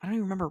 I don't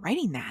even remember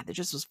writing that. It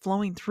just was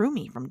flowing through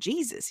me from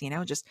Jesus,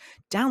 just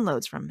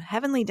downloads, from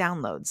heavenly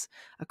downloads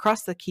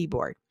across the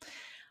keyboard.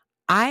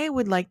 I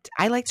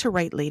like to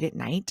write late at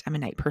night. I'm a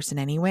night person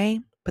anyway,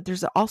 but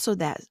there's also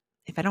that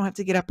if I don't have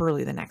to get up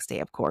early the next day,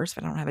 of course, if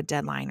I don't have a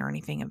deadline or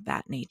anything of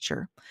that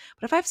nature.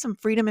 But if I have some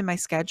freedom in my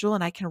schedule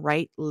and I can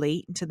write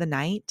late into the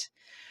night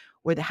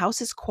where the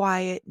house is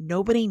quiet,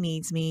 nobody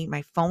needs me,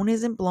 my phone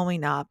isn't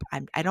blowing up,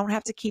 I don't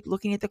have to keep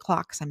looking at the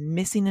clock because I'm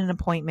missing an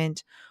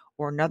appointment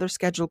or another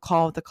scheduled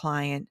call with the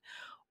client,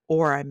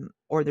 or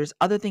there's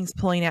other things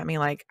pulling at me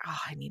like, oh,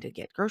 I need to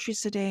get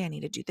groceries today. I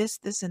need to do this,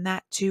 this, and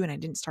that too. And I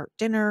didn't start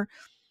dinner.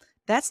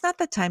 That's not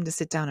the time to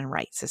sit down and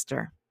write,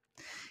 sister.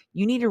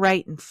 You need to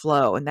write and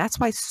flow. And that's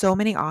why so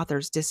many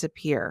authors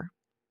disappear.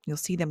 You'll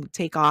see them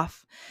take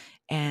off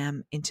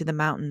into the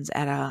mountains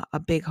at a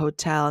big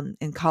hotel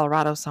in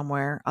Colorado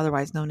somewhere,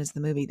 otherwise known as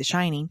the movie The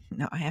Shining.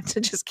 No, I have to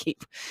just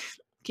keep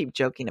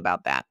joking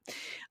about that.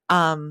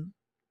 Some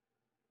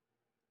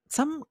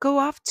go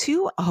off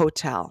to a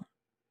hotel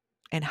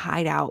and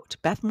hide out.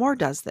 Beth Moore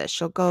does this.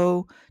 She'll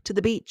go to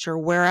the beach or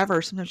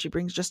wherever. Sometimes she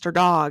brings just her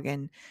dog,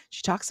 and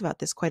she talks about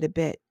this quite a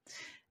bit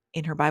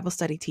in her Bible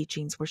study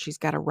teachings where she's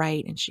got to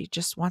write and she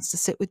just wants to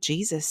sit with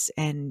Jesus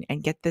and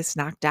get this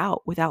knocked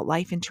out without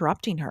life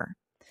interrupting her.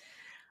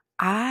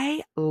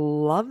 I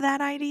love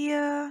that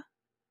idea.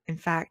 In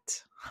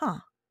fact,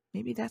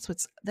 maybe that's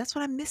what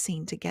I'm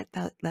missing to get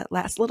that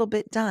last little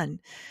bit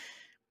done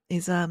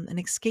is an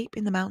escape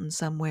in the mountains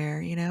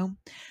somewhere,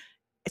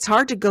 It's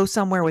hard to go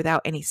somewhere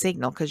without any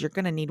signal because you're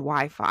going to need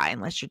Wi-Fi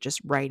unless you're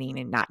just writing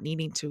and not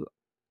needing to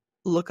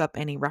look up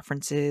any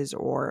references,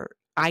 or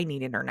I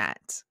need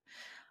internet.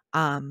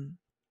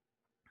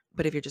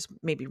 But if you're just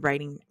maybe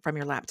writing from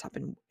your laptop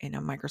in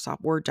a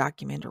Microsoft Word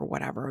document or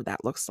whatever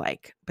that looks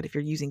like, but if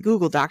you're using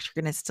Google Docs,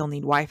 you're going to still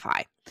need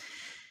Wi-Fi.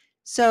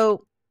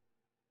 So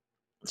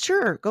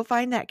sure, go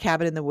find that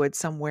cabin in the woods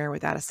somewhere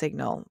without a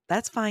signal.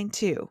 That's fine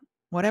too.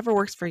 Whatever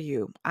works for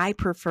you. I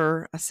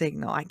prefer a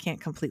signal. I can't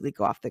completely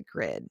go off the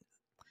grid.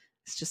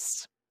 It's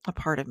just a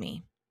part of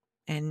me.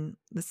 And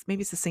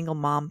maybe it's a single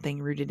mom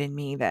thing rooted in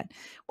me that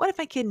what if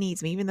my kid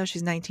needs me, even though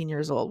she's 19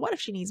 years old? What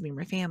if she needs me or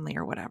my family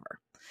or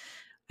whatever?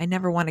 I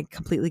never want to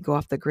completely go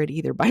off the grid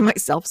either by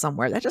myself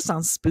somewhere. That just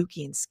sounds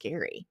spooky and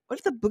scary. What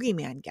if the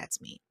boogeyman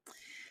gets me?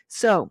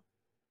 So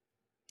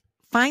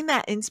find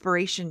that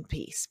inspiration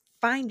piece.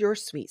 Find your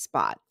sweet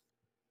spot.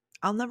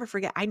 I'll never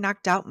forget. I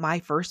knocked out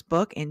my first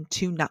book in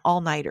 2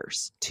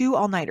 all-nighters. 2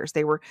 all-nighters.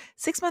 They were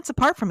 6 months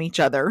apart from each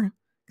other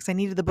because I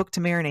needed the book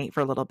to marinate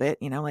for a little bit.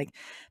 Like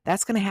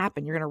that's going to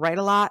happen. You're going to write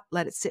a lot,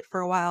 let it sit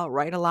for a while,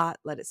 write a lot,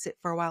 let it sit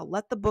for a while.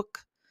 Let the book,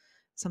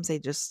 some say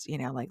just,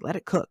 let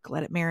it cook,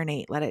 let it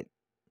marinate,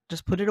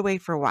 just put it away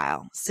for a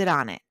while, sit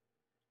on it.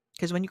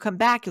 Because when you come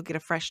back, you'll get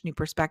a fresh new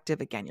perspective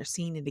again. You're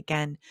seeing it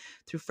again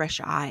through fresh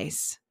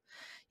eyes.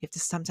 You have to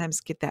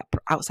sometimes get that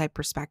outside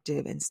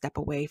perspective and step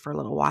away for a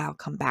little while,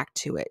 come back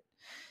to it.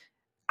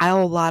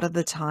 I'll a lot of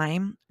the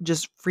time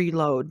just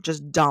freeload,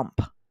 just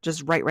dump,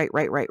 just write,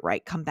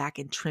 come back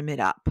and trim it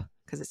up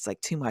because it's like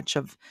too much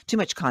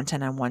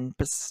content on one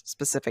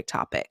specific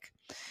topic.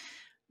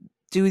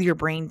 Do your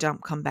brain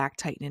dump, come back,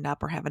 tighten it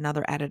up, or have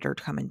another editor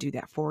come and do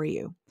that for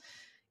you.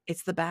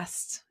 It's the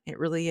best. It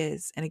really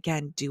is. And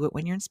again, do it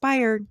when you're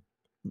inspired.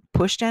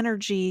 Pushed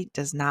energy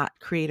does not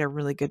create a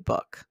really good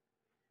book.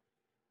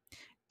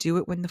 Do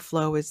it when the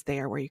flow is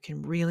there, where you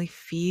can really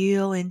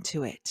feel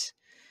into it.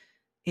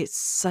 It's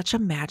such a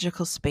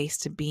magical space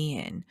to be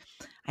in.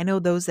 I know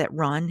those that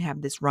run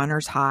have this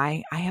runner's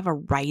high. I have a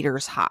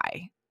writer's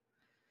high.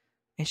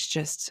 It's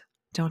just,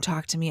 don't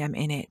talk to me. I'm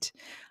in it.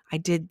 I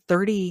did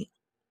 30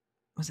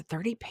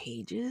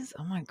 pages?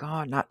 Oh my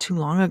God, not too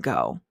long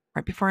ago,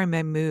 right before I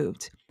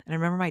moved. And I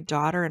remember my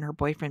daughter and her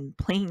boyfriend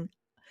playing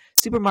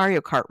Super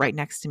Mario Kart right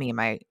next to me in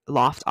my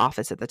loft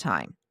office at the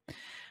time.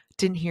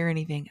 Didn't hear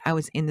anything. I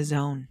was in the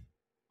zone.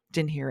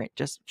 Didn't hear it.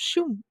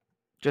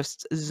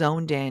 Just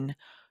zoned in,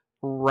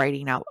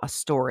 writing out a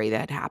story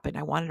that happened.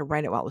 I wanted to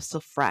write it while it was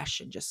still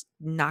fresh and just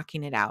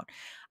knocking it out.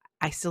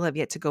 I still have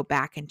yet to go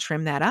back and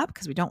trim that up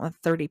because we don't want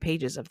 30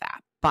 pages of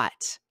that.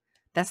 But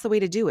that's the way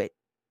to do it.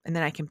 And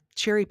then I can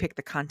cherry pick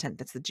the content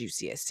that's the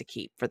juiciest to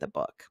keep for the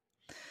book.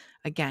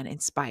 Again,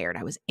 inspired.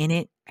 I was in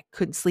it. I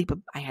couldn't sleep.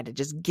 I had to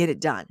just get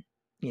it done.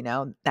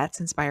 That's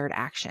inspired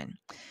action.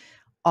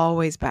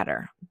 Always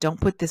better. Don't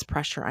put this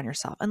pressure on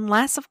yourself.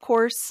 Unless, of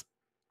course,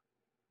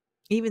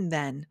 even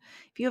then,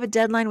 if you have a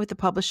deadline with the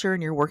publisher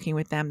and you're working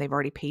with them, they've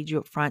already paid you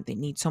up front. They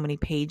need so many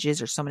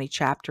pages or so many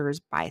chapters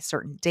by a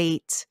certain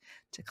date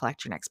to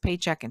collect your next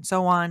paycheck and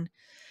so on.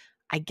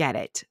 I get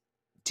it.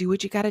 Do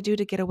what you got to do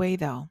to get away,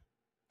 though.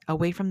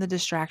 Away from the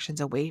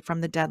distractions, away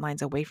from the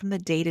deadlines, away from the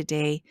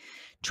day-to-day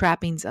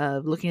trappings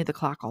of looking at the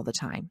clock all the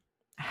time.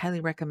 I highly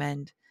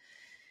recommend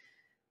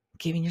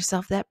giving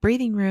yourself that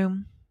breathing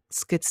room.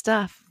 It's good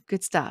stuff.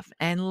 Good stuff.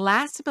 And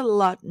last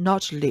but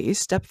not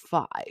least, step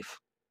 5.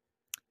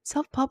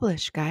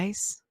 Self-publish,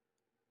 guys.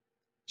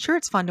 Sure,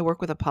 it's fun to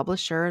work with a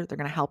publisher. They're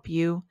going to help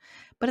you.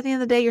 But at the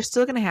end of the day, you're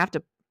still going to have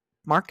to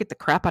market the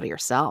crap out of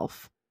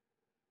yourself.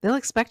 They'll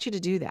expect you to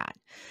do that.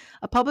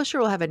 A publisher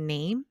will have a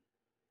name.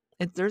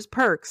 There's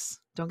perks.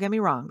 Don't get me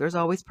wrong. There's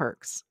always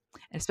perks.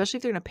 And especially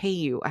if they're going to pay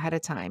you ahead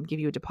of time, give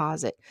you a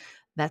deposit.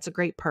 That's a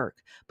great perk.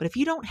 But if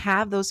you don't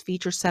have those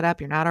features set up,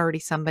 you're not already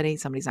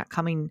somebody's not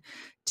coming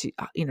to,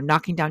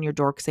 knocking down your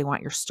door because they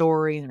want your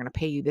story and they're going to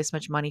pay you this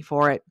much money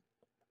for it.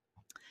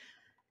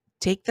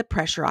 Take the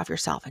pressure off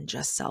yourself and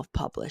just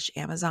self-publish.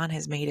 Amazon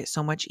has made it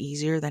so much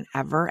easier than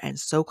ever and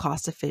so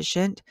cost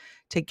efficient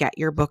to get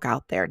your book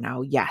out there.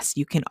 Now, yes,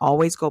 you can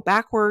always go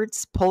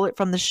backwards, pull it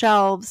from the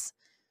shelves,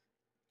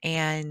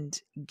 and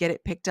get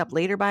it picked up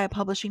later by a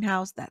publishing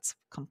house. That's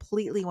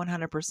completely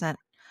 100%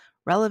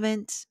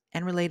 relevant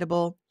and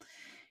relatable.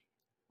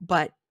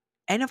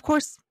 And of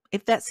course,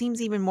 if that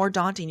seems even more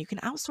daunting, you can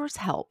outsource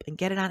help and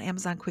get it on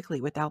Amazon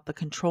quickly without the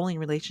controlling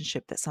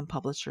relationship that some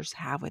publishers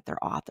have with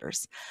their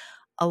authors.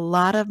 A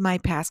lot of my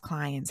past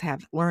clients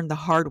have learned the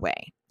hard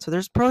way. So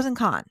there's pros and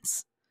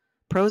cons.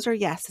 Pros are,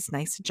 yes, it's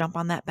nice to jump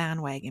on that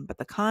bandwagon, but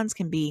the cons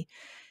can be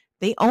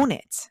they own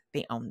it.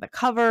 They own the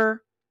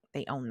cover,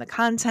 they own the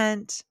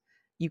content.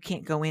 You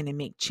can't go in and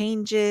make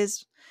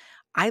changes.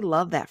 I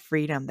love that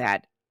freedom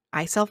that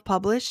I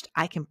self-published.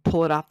 I can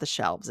pull it off the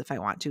shelves if I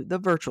want to, the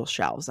virtual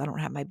shelves. I don't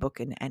have my book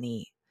in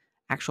any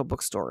actual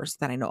bookstores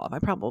that I know of. I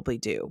probably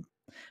do,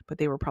 but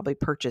they were probably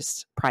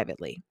purchased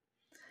privately.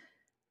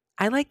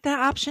 I like that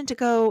option to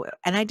go,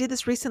 and I did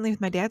this recently with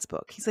my dad's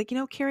book. He's like,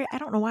 Carrie, I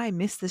don't know why I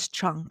missed this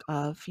chunk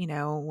of,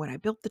 when I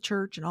built the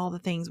church and all the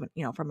things,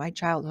 from my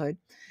childhood.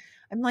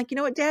 I'm like, you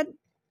know what, Dad?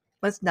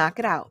 Let's knock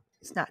it out.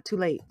 It's not too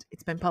late.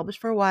 It's been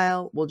published for a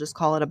while. We'll just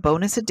call it a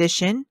bonus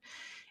edition,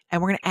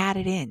 and we're going to add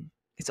it in.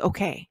 It's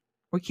okay.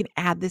 We can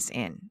add this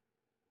in.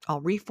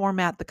 I'll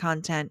reformat the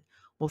content.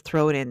 We'll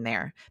throw it in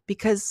there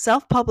because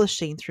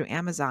self-publishing through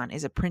Amazon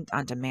is a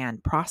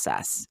print-on-demand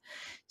process.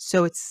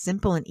 So it's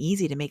simple and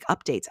easy to make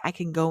updates. I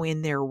can go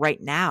in there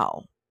right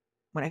now.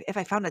 If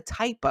I found a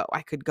typo,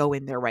 I could go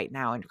in there right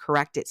now and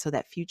correct it so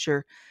that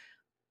future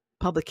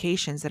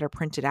publications that are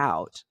printed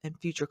out and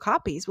future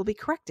copies will be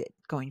corrected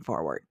going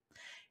forward.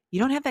 You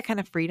don't have that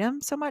kind of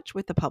freedom so much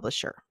with the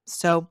publisher.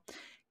 So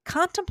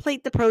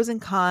contemplate the pros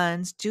and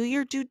cons, do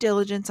your due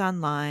diligence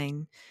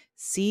online,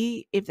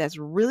 see if that's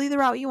really the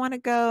route you want to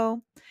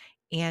go.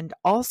 And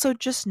also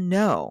just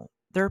know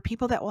there are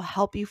people that will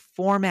help you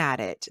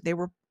format it.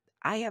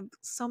 I have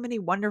so many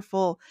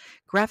wonderful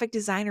graphic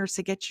designers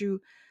to get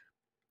you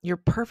your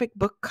perfect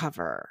book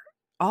cover,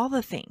 all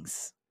the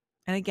things.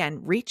 And again,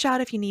 reach out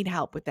if you need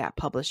help with that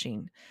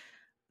publishing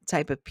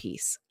type of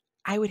piece.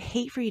 I would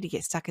hate for you to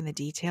get stuck in the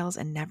details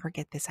and never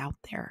get this out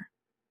there.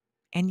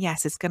 And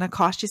yes, it's going to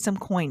cost you some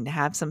coin to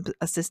have some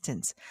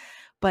assistance,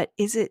 but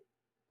it's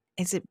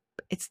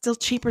still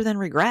cheaper than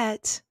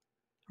regret,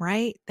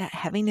 right? That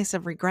heaviness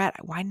of regret.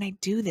 Why didn't I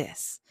do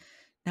this?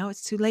 Now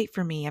it's too late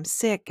for me. I'm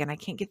sick and I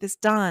can't get this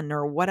done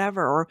or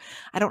whatever, or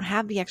I don't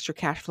have the extra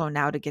cash flow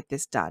now to get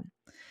this done.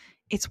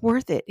 It's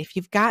worth it. If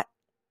you've got,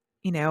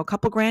 a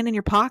couple grand in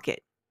your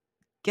pocket,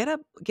 get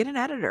an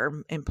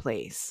editor in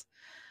place.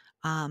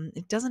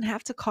 It doesn't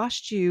have to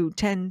cost you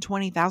 $10,000,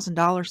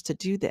 $20,000 to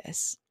do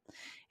this.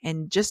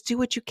 And just do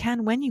what you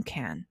can when you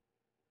can.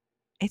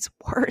 It's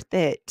worth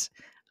it.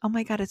 Oh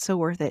my God, it's so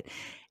worth it.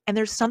 And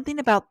there's something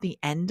about the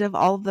end of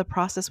all of the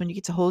process when you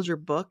get to hold your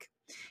book.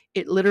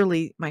 It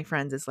literally, my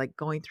friends, is like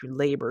going through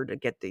labor to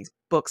get these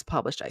books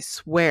published. I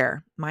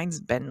swear,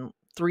 mine's been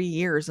 3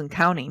 years and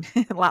counting,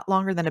 a lot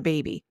longer than a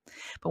baby.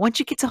 But once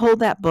you get to hold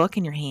that book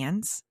in your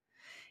hands,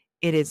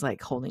 it is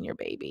like holding your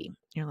baby.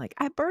 You're like,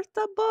 I birthed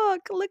a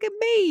book. Look at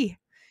me.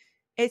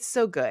 It's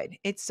so good.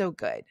 It's so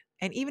good.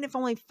 And even if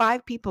only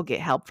 5 people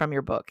get help from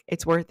your book,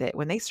 it's worth it.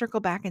 When they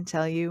circle back and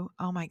tell you,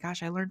 oh my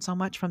gosh, I learned so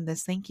much from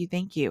this. Thank you.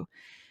 Thank you.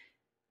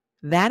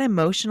 That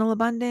emotional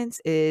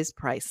abundance is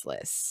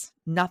priceless.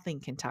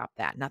 Nothing can top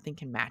that. Nothing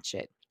can match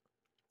it.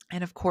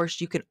 And of course,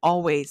 you can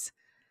always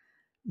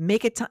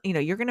make it,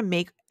 you're going to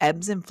make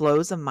ebbs and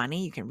flows of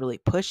money. You can really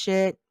push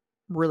it,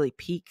 really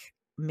peak,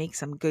 make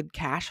some good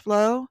cash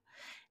flow,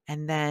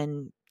 and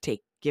then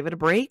give it a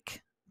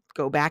break,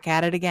 go back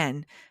at it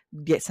again,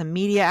 get some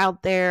media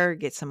out there,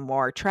 get some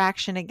more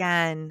traction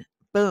again.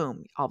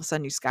 Boom. All of a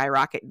sudden you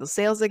skyrocket the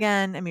sales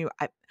again. I mean,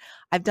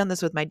 I've done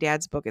this with my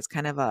dad's book. It's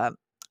kind of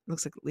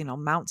looks like,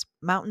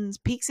 mountains,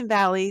 peaks and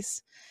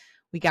valleys.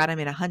 We got him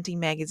in a hunting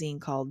magazine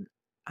called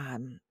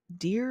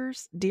Deer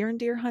and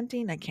Deer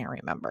Hunting. I can't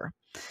remember.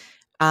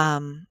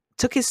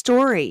 Took his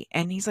story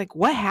and he's like,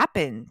 what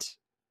happened?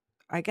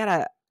 I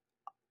got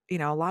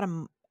a lot of,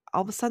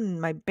 all of a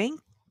sudden my bank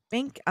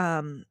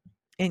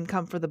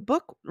income for the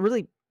book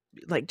really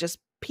just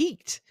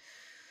peaked,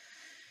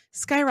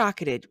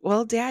 skyrocketed.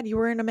 Well, Dad, you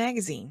were in a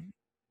magazine,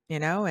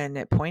 and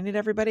it pointed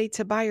everybody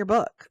to buy your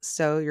book.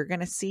 So you're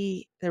going to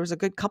see there was a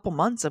good couple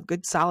months of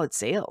good solid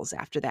sales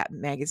after that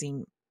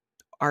magazine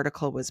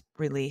article was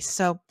released.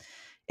 So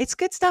it's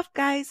good stuff,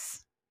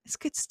 guys. It's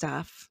good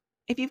stuff.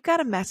 If you've got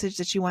a message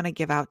that you want to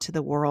give out to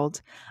the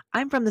world,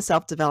 I'm from the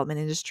self-development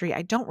industry.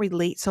 I don't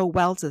relate so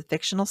well to the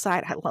fictional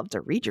side. I love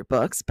to read your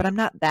books, but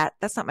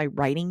that's not my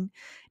writing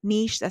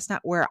niche. That's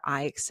not where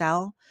I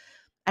excel.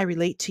 I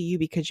relate to you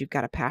because you've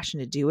got a passion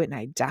to do it, and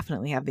I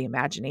definitely have the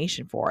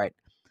imagination for it.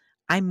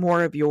 I'm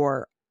more of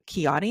your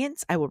key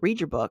audience. I will read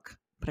your book,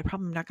 but I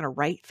probably am not going to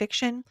write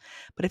fiction.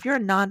 But if you're a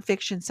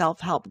nonfiction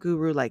self-help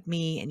guru like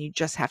me and you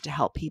just have to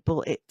help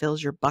people, it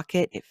fills your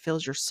bucket, it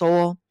fills your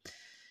soul.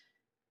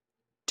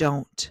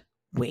 Don't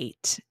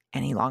wait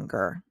any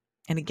longer.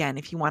 And again,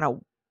 if you want to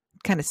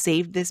kind of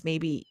save this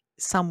maybe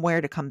somewhere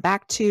to come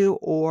back to,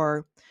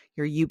 or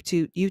you're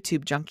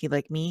YouTube junkie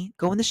like me,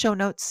 go in the show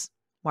notes,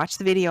 watch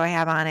the video I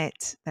have on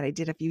it that I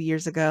did a few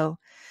years ago.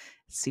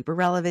 Super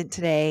relevant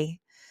today.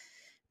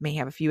 May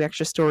have a few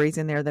extra stories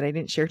in there that I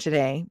didn't share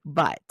today,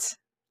 but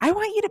I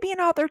want you to be an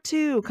author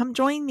too. Come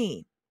join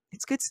me.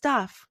 It's good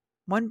stuff.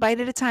 One bite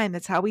at a time.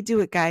 That's how we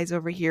do it, guys,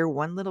 over here.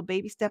 One little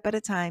baby step at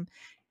a time.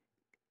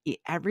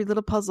 Every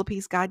little puzzle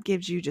piece God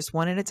gives you, just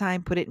one at a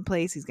time, put it in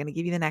place. He's going to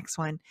give you the next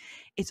one.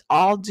 It's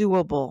all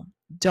doable.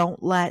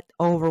 Don't let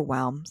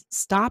overwhelm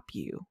stop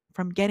you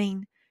from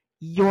getting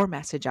your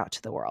message out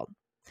to the world.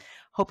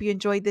 Hope you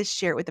enjoyed this.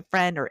 Share it with a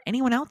friend or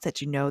anyone else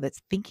that you know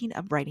that's thinking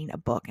of writing a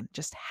book and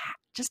just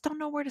don't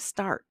know where to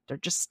start. They're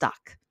just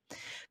stuck.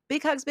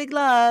 Big hugs, big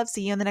love.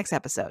 See you on the next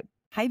episode.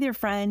 Hi there,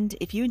 friend.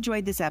 If you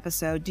enjoyed this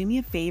episode, do me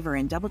a favor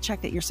and double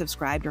check that you're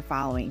subscribed or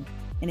following.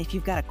 And if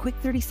you've got a quick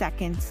 30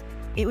 seconds,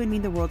 it would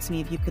mean the world to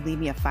me if you could leave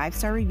me a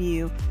 5-star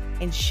review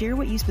and share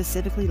what you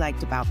specifically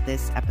liked about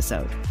this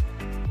episode.